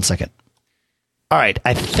 Hang on 1 second. All right,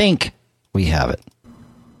 I think we have it.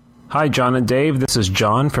 Hi, John and Dave. This is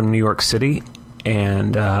John from New York City,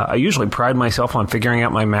 and I usually pride myself on figuring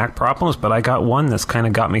out my Mac problems, but I got one that's kind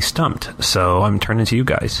of got me stumped, so I'm turning to you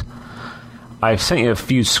guys. I've sent you a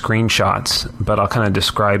few screenshots, but I'll kind of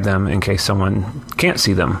describe them in case someone can't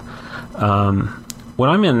see them. When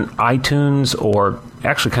I'm in iTunes or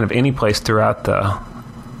actually kind of any place throughout the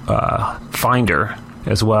Finder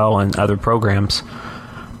as well and other programs,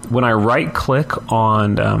 when I right-click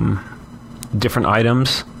on different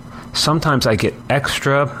items, sometimes I get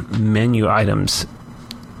extra menu items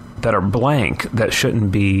that are blank that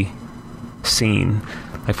shouldn't be seen.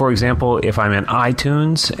 Like, for example, if I'm in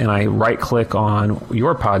iTunes and I right-click on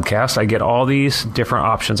your podcast, I get all these different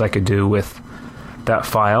options I could do with that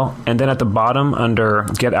file. And then at the bottom, under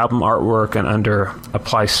Get Album Artwork and under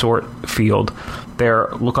Apply Sort field,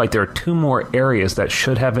 look like there are 2 more areas that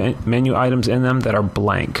should have menu items in them that are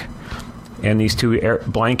blank. And these 2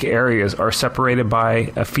 blank areas are separated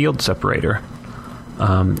by a field separator.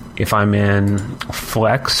 If I'm in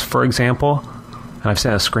Flex, for example, and I've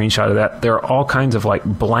sent a screenshot of that, there are all kinds of like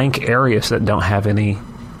blank areas that don't have any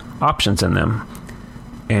options in them.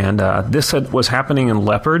 And this was happening in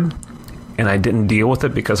Leopard, and I didn't deal with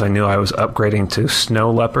it because I knew I was upgrading to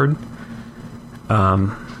Snow Leopard,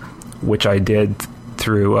 which I did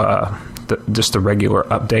through just the regular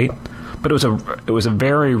update. But it was a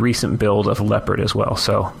very recent build of Leopard as well.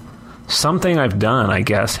 So something I've done, I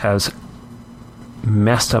guess, has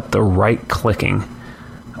messed up the right-clicking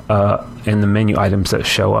in the menu items that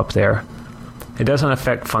show up there. It doesn't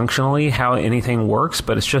affect functionally how anything works,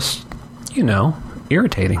 but it's just,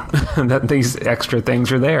 irritating that these extra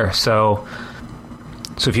things are there. So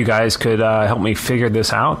if you guys could help me figure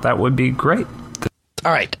this out, that would be great.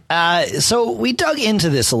 All right. So we dug into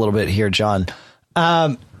this a little bit here, John.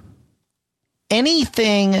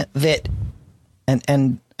 Anything that,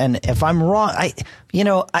 and if I'm wrong,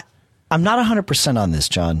 I'm not 100% on this,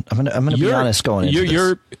 John. I'm gonna be honest going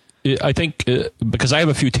into this. I think because I have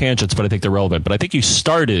a few tangents, but I think they're relevant. But I think you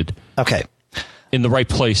started in the right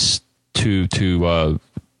place to the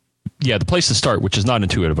place to start, which is not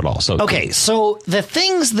intuitive at all. So so the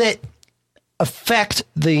things that affect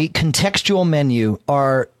the contextual menu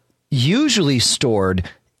are usually stored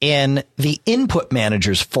in the input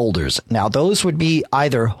managers folders. Now, those would be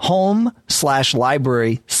either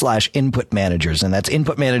home/library/input managers, and that's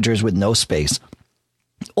input managers with no space,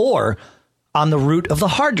 or on the root of the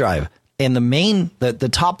hard drive in the main, the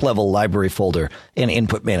top level library folder in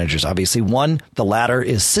input managers. Obviously, the latter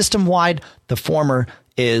is system wide. The former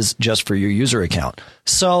is just for your user account.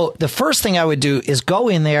 So the first thing I would do is go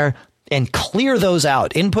in there and clear those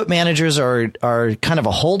out. Input managers are kind of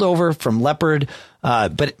a holdover from Leopard.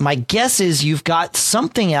 But my guess is you've got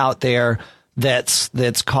something out there that's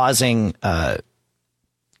causing an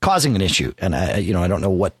issue. And I don't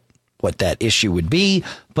know what that issue would be,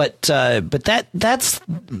 but that's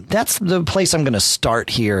the place I'm going to start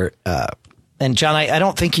here. And John,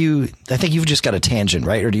 I think you've just got a tangent,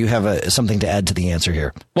 right? Or do you have something to add to the answer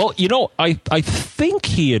here? Well, I think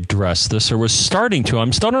he addressed this or was starting to.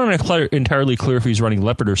 I'm still not entirely clear if he's running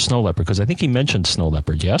Leopard or Snow Leopard, because I think he mentioned Snow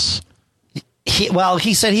Leopard. Yes.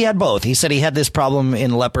 He said he had both. He said he had this problem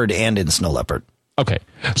in Leopard and in Snow Leopard. Okay,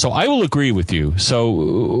 so I will agree with you. So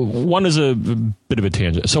one is a bit of a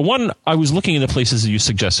tangent. So one, I was looking in the places that you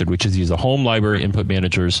suggested, which is either home library input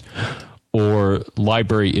managers or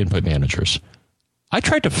library input managers. I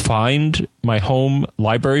tried to find my home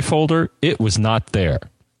library folder. It was not there.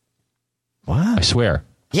 What? I swear.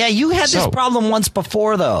 Yeah, you had this problem once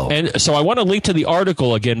before, though. And so I want to link to the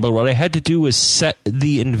article again, but what I had to do was set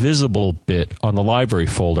the invisible bit on the library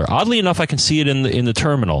folder. Oddly enough, I can see it in the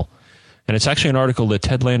terminal. And it's actually an article that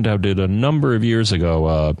Ted Landau did a number of years ago,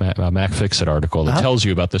 a MacFixit article that tells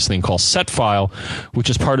you about this thing called setfile, which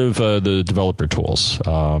is part of the developer tools.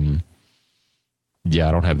 Yeah,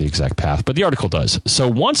 I don't have the exact path, but the article does. So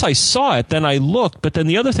once I saw it, then I looked. But then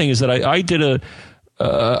the other thing is that I did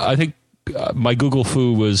I think my Google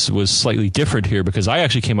foo was slightly different here, because I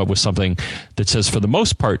actually came up with something that says, for the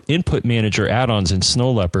most part, input manager add-ons in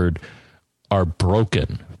Snow Leopard are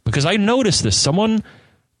broken. Because I noticed this. Someone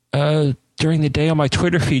during the day on my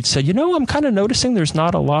Twitter feed said, I'm kind of noticing there's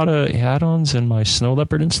not a lot of add-ons in my Snow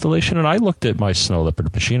Leopard installation. And I looked at my Snow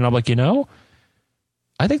Leopard machine and I'm like,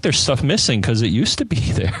 I think there's stuff missing because it used to be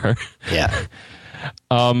there. Yeah.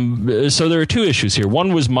 So there are two issues here.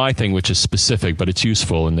 One was my thing, which is specific, but it's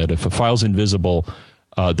useful in that if a file's invisible,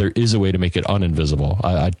 there is a way to make it uninvisible.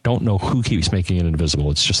 I don't know who keeps making it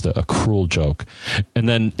invisible. It's just a cruel joke. And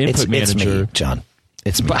then input manager. It's me, John.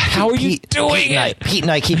 It's me. But how are you doing it? Pete and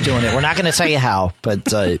I keep doing it. We're not going to tell you how,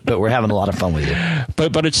 but we're having a lot of fun with it.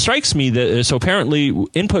 But it strikes me that so apparently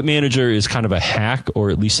input manager is kind of a hack, or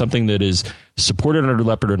at least something that is supported under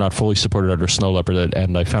Leopard or not fully supported under Snow Leopard.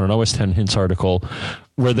 And I found an OS X Hints article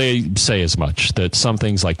where they say as much, that some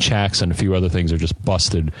things like Chax and a few other things are just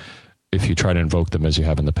busted if you try to invoke them as you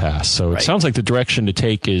have in the past. So it sounds like the direction to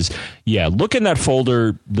take is, look in that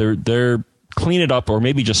folder, they're clean it up, or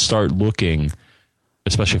maybe just start looking.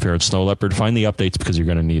 Especially if you're in Snow Leopard, find the updates because you're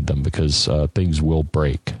going to need them, because things will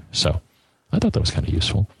break. So I thought that was kind of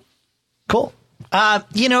useful. Cool.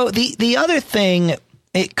 The other thing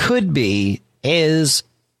it could be is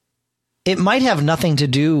it might have nothing to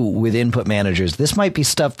do with input managers. This might be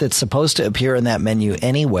stuff that's supposed to appear in that menu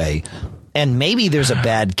anyway. And maybe there's a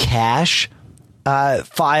bad cache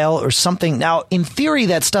file or something. Now, in theory,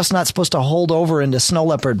 that stuff's not supposed to hold over into Snow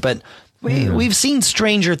Leopard, but we've seen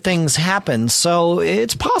stranger things happen, so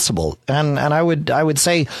it's possible. And I would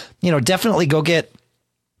say, definitely go get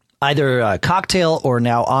either Cocktail or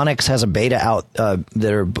now Onyx has a beta out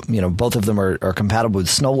that are, both of them are compatible with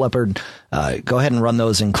Snow Leopard. Go ahead and run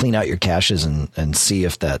those and clean out your caches and see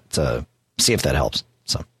if that helps.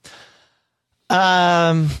 So,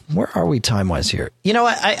 where are we time wise here?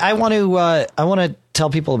 I want to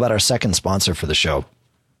tell people about our second sponsor for the show,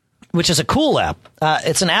 which is a cool app.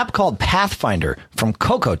 It's an app called Pathfinder from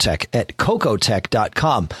Cocotech at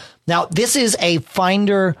cocotech.com. Now, this is a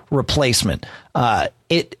Finder replacement.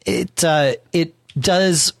 It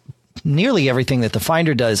does nearly everything that the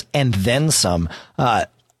Finder does and then some. A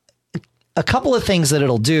couple of things that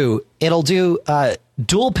it'll do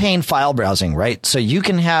dual pane file browsing, right? So you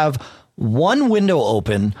can have one window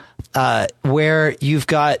open where you've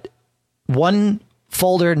got one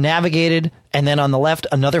folder navigated, and then on the left,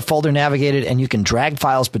 another folder navigated, and you can drag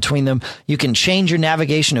files between them. You can change your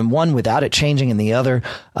navigation in one without it changing in the other,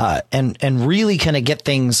 and really kind of get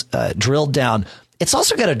things drilled down. It's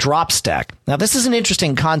also got a drop stack. Now, this is an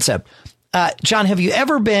interesting concept. John, have you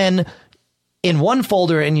ever been in one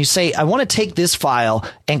folder and you say, I want to take this file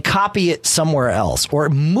and copy it somewhere else, or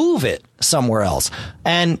move it somewhere else.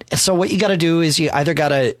 And so what you got to do is you either got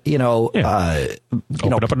to,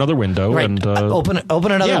 open up another window right, and open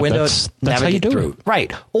another window. That's navigate how you do through. it.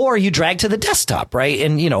 Right. Or you drag to the desktop, right?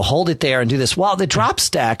 And, hold it there and do this. Well, the drop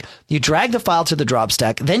stack, you drag the file to the drop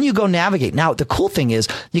stack, then you go navigate. Now, the cool thing is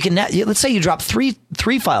you can, let's say you drop three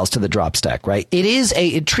files to the drop stack, right?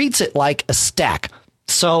 It treats it like a stack.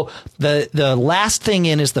 So the last thing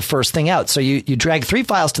in is the first thing out. So you drag 3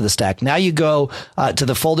 files to the stack. Now you go to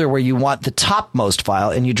the folder where you want the topmost file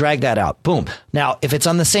and you drag that out. Boom. Now, if it's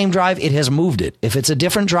on the same drive, it has moved it. If it's a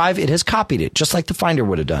different drive, it has copied it, just like the Finder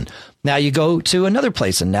would have done. Now you go to another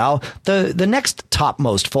place and now the next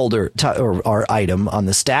topmost folder or item on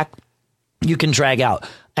the stack, you can drag out.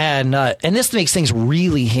 And this makes things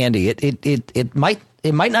really handy. It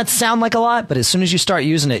might not sound like a lot, but as soon as you start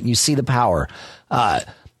using it, you see the power.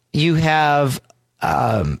 You have,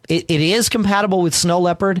 it is compatible with Snow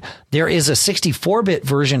Leopard. There is a 64-bit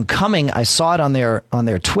version coming. I saw it on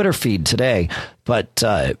their Twitter feed today, but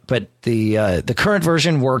the current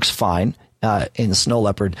version works fine, in Snow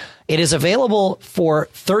Leopard. It is available for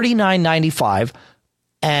 $39.95,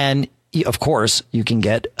 and of course, you can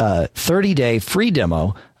get a 30-day free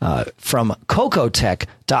demo from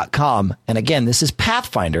cocotech.com. And again, this is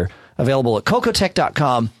Pathfinder, available at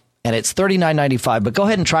cocotech.com, and it's $39.95. But go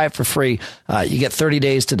ahead and try it for free. You get 30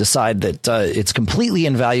 days to decide that it's completely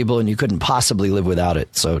invaluable and you couldn't possibly live without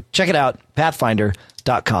it. So check it out,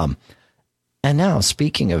 pathfinder.com. And now,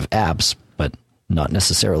 speaking of apps, but not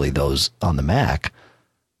necessarily those on the Mac,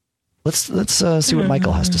 let's see what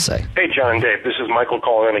Michael has to say. Hey, John and Dave. This is Michael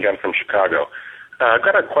calling in again from Chicago. I've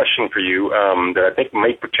got a question for you that I think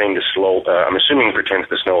might pertain to I'm assuming pertains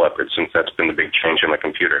to Snow Leopard, since that's been the big change in my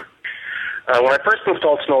computer. When I first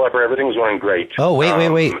installed Snow Leopard, everything was running great. Oh, wait.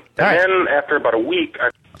 And then after about a week,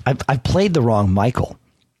 I've played the wrong Michael.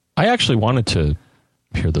 I actually wanted to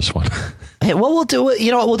hear this one. Hey, well, we'll do it.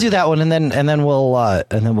 We'll do that one, and then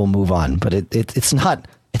we'll move on. But it's not.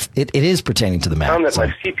 It is pertaining to the Mac. I found that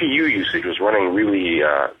my CPU usage was running really,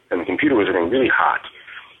 and the computer was running really hot,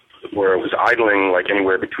 where it was idling like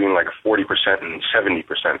anywhere between like 40% and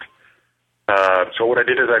 70%. So what I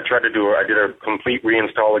did is I did a complete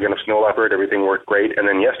reinstall again of Snow Leopard. Everything worked great. And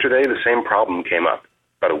then yesterday, the same problem came up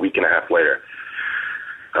about a week and a half later.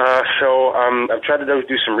 So I've tried to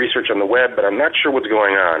do some research on the web, but I'm not sure what's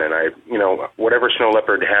going on. And whatever Snow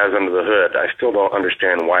Leopard has under the hood, I still don't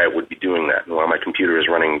understand why it would be doing that, and why my computer is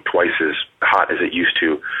running twice as hot as it used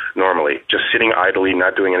to normally, just sitting idly,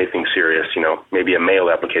 not doing anything serious, maybe a mail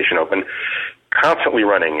application open, constantly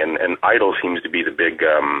running, and idle seems to be the big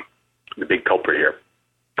culprit here.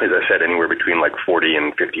 As I said, anywhere between like 40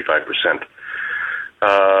 and 55%.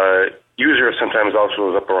 User sometimes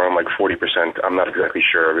also is up around like 40%. I'm not exactly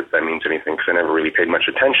sure if that means anything, because I never really paid much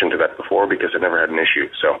attention to that before, because I never had an issue.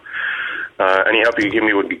 So any help you could give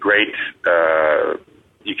me would be great.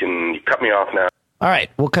 You can cut me off now. All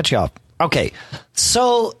right, we'll cut you off. Okay,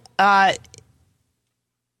 so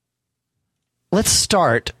let's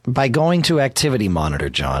start by going to Activity Monitor,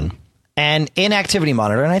 John. And in Activity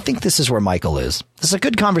Monitor, and I think this is where Michael is, this is a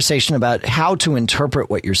good conversation about how to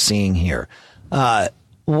interpret what you're seeing here.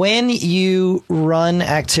 When you run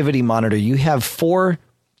Activity Monitor, you have 4,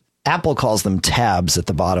 Apple calls them tabs at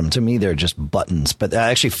the bottom. To me, they're just buttons, but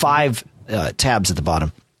actually 5 tabs at the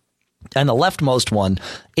bottom. And the leftmost one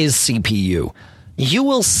is CPU. You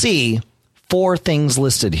will see 4 things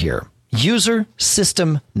listed here: user,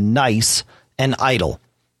 system, nice, and idle.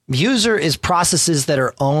 User is processes that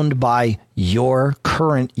are owned by your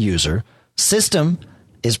current user. System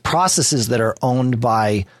is processes that are owned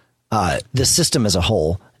by the system as a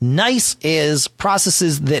whole. Nice is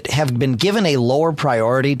processes that have been given a lower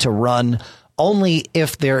priority to run only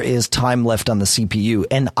if there is time left on the CPU.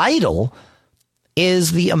 And idle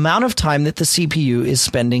is the amount of time that the CPU is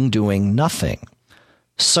spending doing nothing.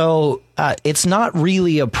 So it's not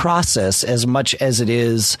really a process as much as it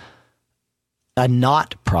is a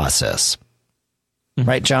not process.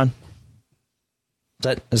 Right, John?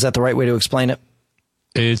 Is that the right way to explain it?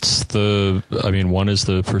 It's one is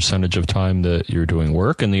the percentage of time that you're doing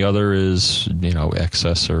work, and the other is,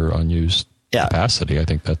 excess or unused capacity. I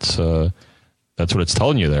think that's what it's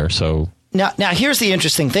telling you there. So now here's the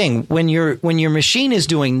interesting thing. When your machine is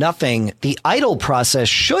doing nothing, the idle process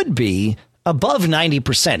should be above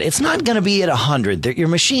 90%. It's not going to be at 100. Your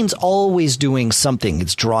machine's always doing something.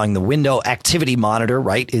 It's drawing the window. Activity Monitor,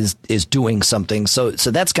 right, is doing something. So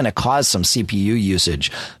that's going to cause some CPU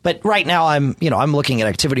usage. But right now I'm looking at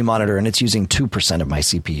Activity Monitor, and it's using 2% of my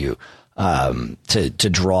CPU to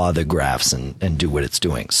draw the graphs and do what it's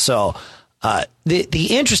doing. So The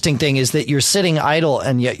interesting thing is that you're sitting idle,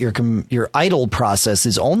 and yet your idle process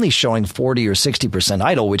is only showing 40 or 60%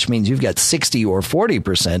 idle, which means you've got 60 or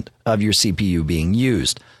 40% of your CPU being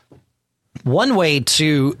used. One way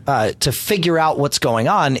to figure out what's going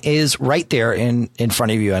on is right there in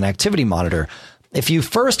front of you, an activity monitor. If you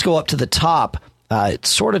first go up to the top,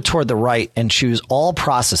 sort of toward the right, and choose all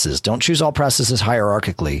processes, don't choose all processes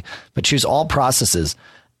hierarchically, but choose all processes,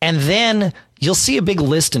 and then you'll see a big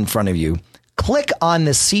list in front of you. Click on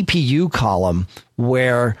the CPU column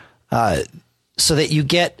where, so that you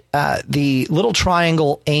get the little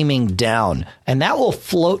triangle aiming down, and that will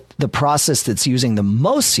float the process that's using the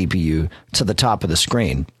most CPU to the top of the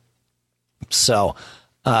screen. So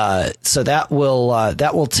that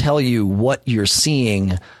will tell you what you're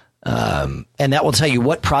seeing, and that will tell you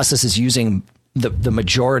what process is using the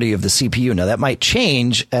majority of the CPU. Now that might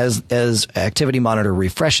change as Activity Monitor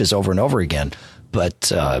refreshes over and over again,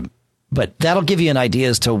 but that'll give you an idea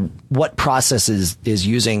as to what process is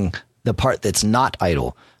using the part that's not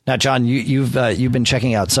idle. Now, John, you've been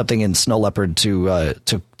checking out something in Snow Leopard to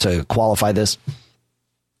qualify this.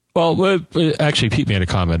 Well, actually, Pete made a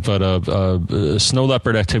comment, but Snow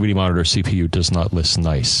Leopard Activity Monitor CPU does not list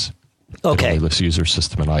nice. Okay. It only lists user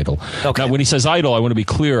system and idle. Okay. Now, when he says idle, I want to be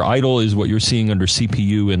clear. Idle is what you're seeing under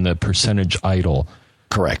CPU in the percentage idle.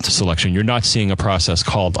 Correct. Selection. You're not seeing a process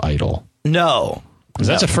called idle. No. Because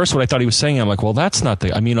that's at first what I thought he was saying. I'm like, well, that's not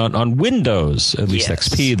the... I mean, on Windows, at least Yes.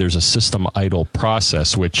 XP, there's a system idle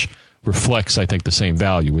process, which reflects, I think, the same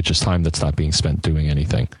value, which is time that's not being spent doing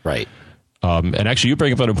anything. Right. And actually, you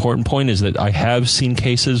bring up an important point, is that I have seen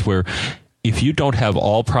cases where if you don't have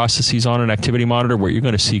all processes on an activity monitor, what you're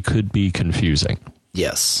going to see could be confusing.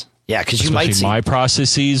 Yes. Yeah, because you Especially might see... my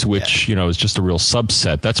processes, which, is just a real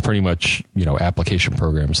subset. That's pretty much, application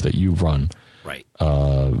programs that you run. Right.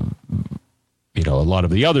 A lot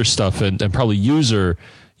of the other stuff, and probably user,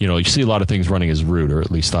 you see a lot of things running as root, or at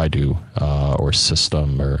least I do, or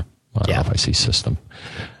system, or I don't know if I see system.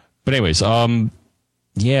 But anyways,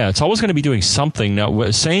 it's always going to be doing something.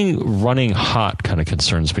 Now, saying running hot kind of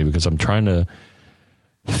concerns me, because I'm trying to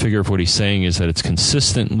figure if what he's saying is that it's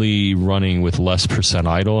consistently running with less percent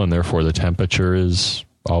idle, and therefore the temperature is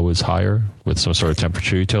always higher with some sort of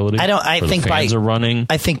temperature utility. I think the fans are running.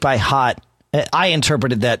 I think by hot, I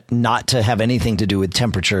interpreted that not to have anything to do with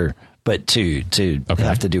temperature, but to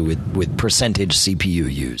have to do with percentage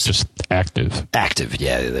CPU use. Just active. Active.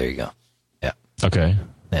 Yeah, there you go. Yeah. Okay.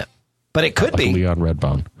 Yeah. But it could Like be. Leon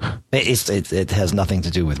Redbone. It has nothing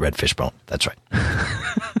to do with Red Fishbone. That's right.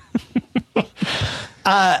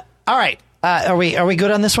 All right. Are we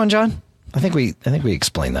good on this one, John? I think we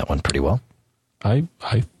explained that one pretty well. I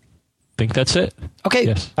think that's it. Okay.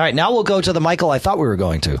 Yes. All right. Now we'll go to the Michael I thought we were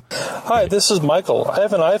going to. Hi, this is Michael. I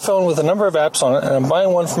have an iPhone with a number of apps on it, and I'm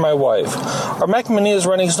buying one for my wife. Our Mac Mini is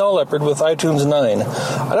running Snow Leopard with iTunes 9.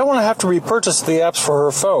 I don't want to have to repurchase the apps for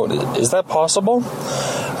her phone. Is that possible?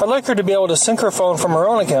 I'd like her to be able to sync her phone from her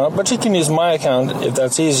own account, but she can use my account if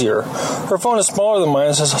that's easier. Her phone is smaller than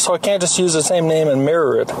mine, so I can't just use the same name and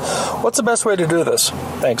mirror it. What's the best way to do this?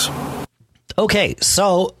 Thanks. Okay,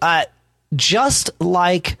 so just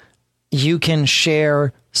like you can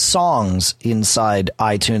share songs inside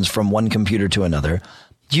iTunes from one computer to another,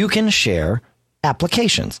 you can share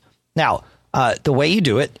applications. Now, the way you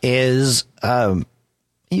do it is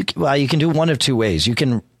you can do one of two ways. You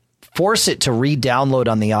can force it to re-download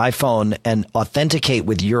on the iPhone and authenticate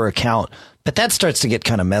with your account, but that starts to get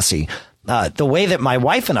kind of messy. The way that my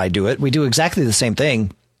wife and I do it, we do exactly the same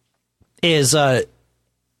thing, is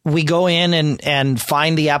we go in and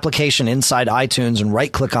find the application inside iTunes and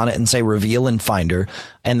right click on it and say reveal in Finder.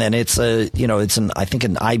 And then it's I think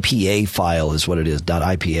an IPA file is what it is,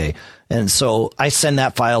 .ipa. And so I send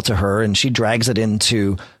that file to her and she drags it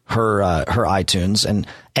into her iTunes.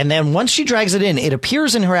 And then once she drags it in, it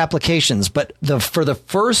appears in her applications. But for the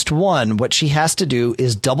first one, what she has to do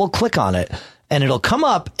is double click on it and it'll come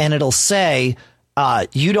up and it'll say,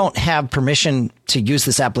 you don't have permission to use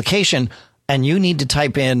this application. And you need to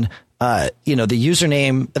type in, the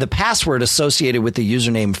username, the password associated with the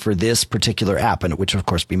username for this particular app, and which of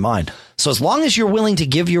course be mine. So as long as you're willing to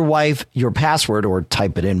give your wife your password or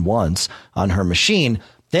type it in once on her machine,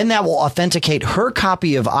 then that will authenticate her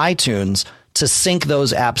copy of iTunes to sync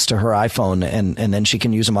those apps to her iPhone, and then she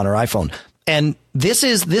can use them on her iPhone. And this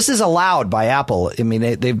is allowed by Apple. I mean,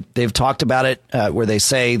 they've talked about it where they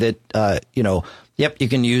say that yep, you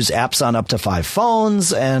can use apps on up to 5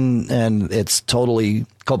 phones, and it's totally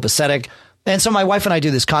copacetic. And so my wife and I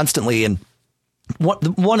do this constantly. And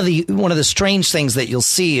one of the strange things that you'll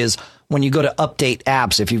see is when you go to update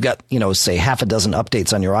apps, if you've got say half a dozen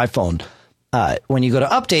updates on your iPhone, when you go to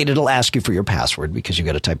update, it'll ask you for your password because you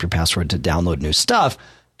got to type your password to download new stuff.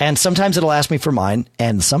 And sometimes it'll ask me for mine,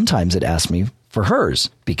 and sometimes it asks me for hers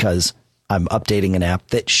because I'm updating an app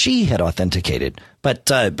that she had authenticated. But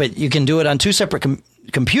you can do it on two separate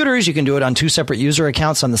computers. You can do it on two separate user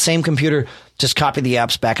accounts on the same computer. Just copy the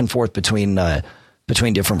apps back and forth between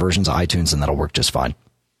different versions of iTunes, and that'll work just fine.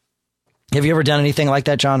 Have you ever done anything like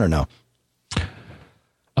that, John, or no?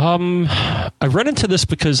 I run into this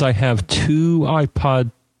because I have two iPod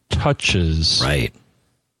Touches. Right.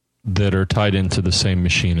 That are tied into the same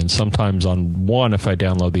machine, and sometimes on one, if I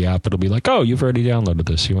download the app, it'll be like, "Oh, you've already downloaded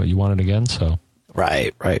this. You want it again?" So,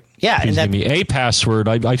 right, yeah. Please give me a password.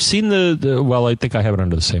 I've seen the well, I think I have it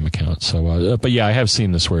under the same account. So, but yeah, I have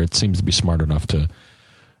seen this where it seems to be smart enough to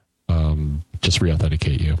just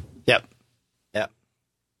re-authenticate you. Yep.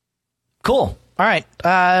 Cool. All right.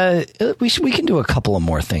 We can do a couple of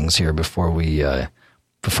more things here before we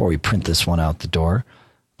print this one out the door.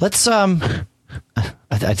 Let's I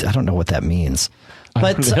don't know what that means,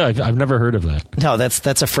 but I've never heard of that. No,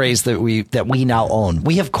 that's a phrase that we now own.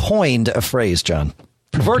 We have coined a phrase, John,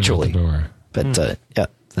 virtually. But yeah,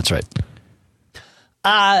 that's right.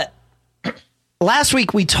 Last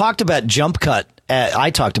week we talked about JumpCut.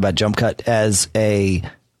 I talked about JumpCut as a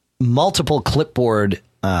multiple clipboard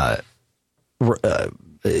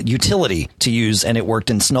utility to use, and it worked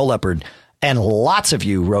in Snow Leopard. And lots of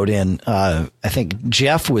you wrote in. I think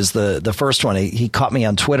Jeff was the first one. He caught me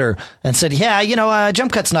on Twitter and said, yeah,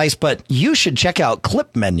 JumpCut's nice, but you should check out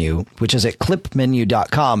Clip Menu, which is at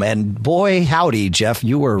clipmenu.com. And boy, howdy, Jeff,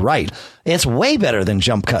 you were right. It's way better than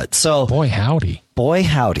JumpCut. So boy, howdy.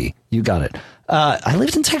 You got it. I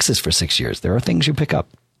lived in Texas for 6 years. There are things you pick up.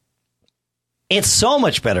 It's so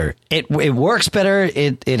much better. It works better.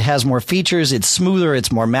 It has more features. It's smoother. It's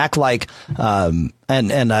more Mac-like. And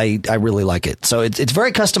I really like it. So it's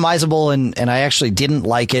very customizable. And I actually didn't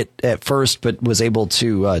like it at first, but was able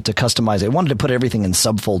to customize it. I wanted to put everything in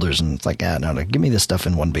subfolders, and it's like, no, give me this stuff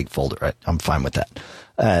in one big folder. I'm fine with that.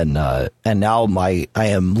 And now I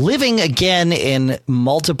am living again in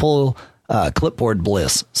multiple clipboard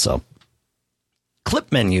bliss. So Clip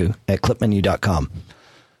Menu at clipmenu.com.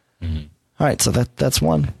 Mm-hmm. All right, so that's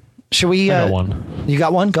one. Should we? I got one. You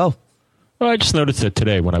got one? Go. Well, I just noticed it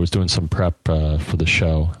today when I was doing some prep for the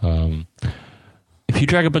show. If you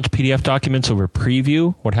drag a bunch of PDF documents over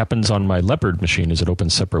Preview, what happens on my Leopard machine is it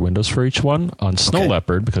opens separate windows for each one. On Snow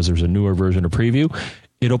Leopard, because there's a newer version of Preview,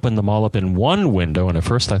 it opened them all up in one window. And at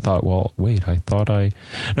first I thought, well, wait, No,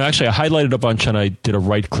 actually, I highlighted a bunch and I did a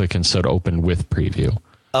right-click and said open with Preview.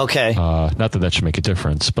 Okay. Not that should make a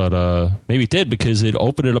difference, but maybe it did because it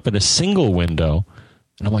opened it up in a single window.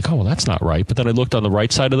 And I'm like, oh, well, that's not right. But then I looked on the right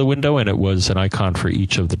side of the window, and it was an icon for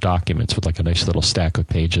each of the documents with like a nice little stack of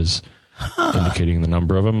pages indicating the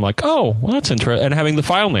number of them. I'm like, oh, well, that's interesting. And having the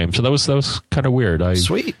file name. So that was kind of weird.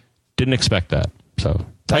 Sweet. Didn't expect that. So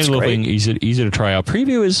tiny little thing, easy to try out.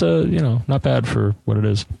 Preview is, not bad for what it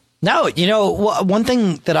is. No, one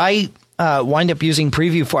thing that I wind up using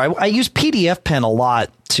Preview for, I use PDF Pen a lot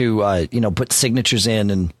to, put signatures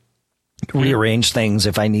in and rearrange things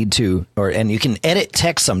if I need to, and you can edit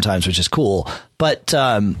text sometimes, which is cool. But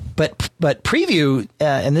Preview,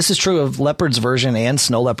 and this is true of Leopard's version and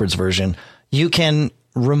Snow Leopard's version, you can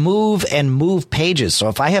remove and move pages. So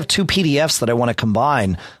if I have two PDFs that I want to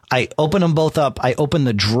combine, I open them both up. I open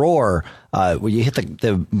the drawer where you hit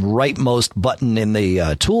the rightmost button in the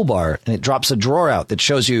toolbar, and it drops a drawer out that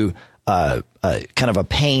shows you kind of a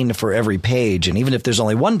pane for every page. And even if there's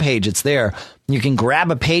only one page, it's there. You can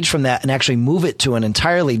grab a page from that and actually move it to an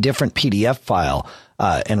entirely different PDF file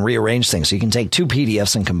and rearrange things. So you can take two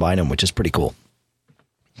PDFs and combine them, which is pretty cool.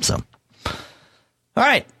 So, all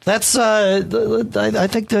right, that's I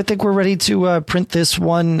think we're ready to print this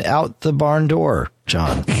one out the barn door,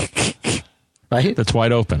 John. Right? That's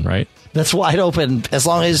wide open, right? That's wide open, as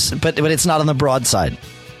long as, but it's not on the broad side.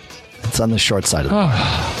 It's on the short side of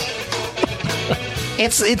the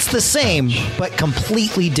It's the same, but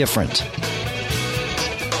completely different.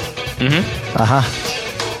 Mm-hmm. Uh-huh.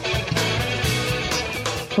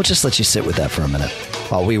 We'll just let you sit with that for a minute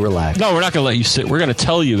while we relax. No, we're not going to let you sit. We're going to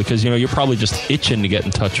tell you because, you're probably just itching to get in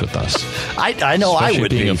touch with us. I know. Especially I would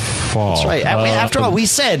being be. A fall. That's right. After all, we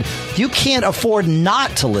said you can't afford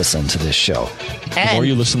not to listen to this show. And the more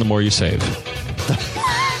you listen, the more you save.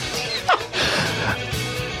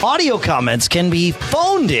 Audio comments can be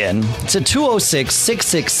phoned in to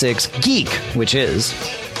 206-666-GEEK, which is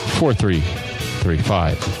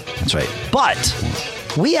 4335. That's right. But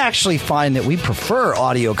we actually find that we prefer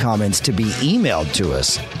audio comments to be emailed to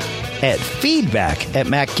us at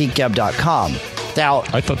feedback@macgeekgab.com. Now,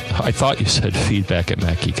 I thought you said feedback at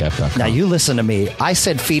MacGeekGab.com. Now, you listen to me. I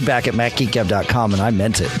said feedback at MacGeekGab.com, and I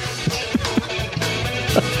meant it.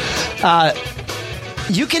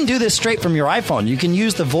 You can do this straight from your iPhone. You can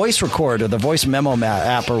use the voice record or the voice memo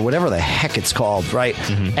app or whatever the heck it's called, right?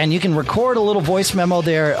 Mm-hmm. And you can record a little voice memo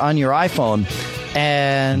there on your iPhone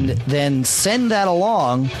and then send that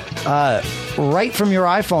along right from your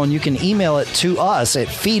iPhone. You can email it to us at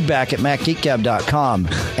feedback at MacGeekGab.com,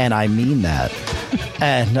 and I mean that.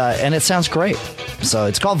 And it sounds great. So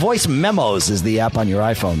it's called Voice Memos is the app on your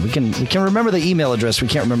iPhone. We can remember the email address. We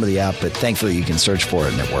can't remember the app, but thankfully you can search for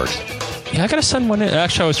it and it works. Yeah, I got to send one in.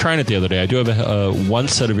 Actually, I was trying it the other day. I do have one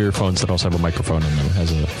set of earphones that also have a microphone in them. It has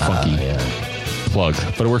a funky plug,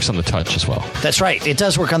 but it works on the touch as well. That's right. It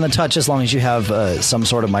does work on the touch as long as you have some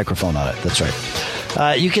sort of microphone on it. That's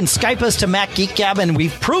right. You can Skype us to Mac Geek Gab, and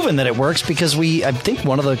we've proven that it works because I think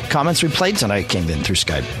one of the comments we played tonight came in through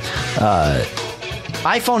Skype.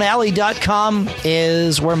 iPhonealley.com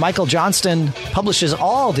is where Michael Johnston publishes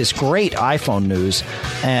all this great iPhone news,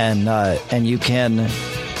 and you can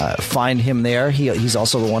find him there. He's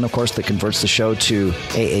also the one, of course, that converts the show to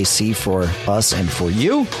AAC for us and for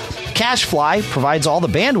you. CashFly provides all the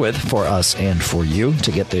bandwidth for us and for you to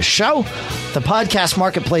get this show. The podcast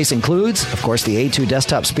marketplace includes, of course, the A2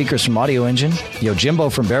 desktop speakers from Audio Engine,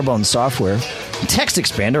 Yojimbo from Barebones Software, Text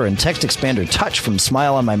Expander and Text Expander Touch from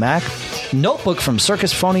Smile on My Mac, Notebook from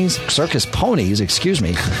Circus Ponies, excuse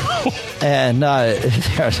me. And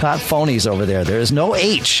they're not phonies over there. There is no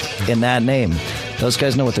H in that name. Those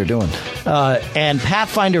guys know what they're doing. And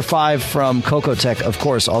Pathfinder 5 from Cocotech, of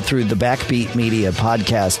course, all through the Backbeat Media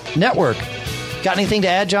Podcast Network. Got anything to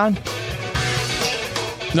add, John?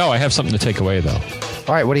 No, I have something to take away, though.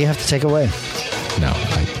 All right, what do you have to take away? No,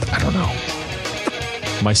 I don't know.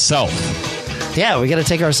 Myself. Yeah, we got to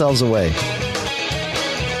take ourselves away.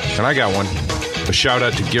 And I got one. A shout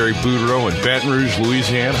out to Gary Boudreau in Baton Rouge,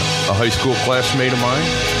 Louisiana, a high school classmate of mine.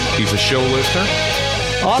 He's a show listener.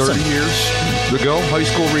 Awesome. 30 years ago, high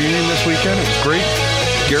school reunion this weekend. It was great.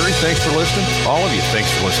 Gary, thanks for listening. All of you,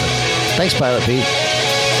 thanks for listening. Thanks, Pilot Pete.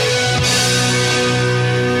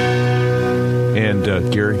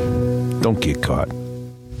 And Gary, don't get caught.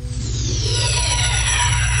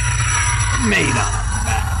 Made up.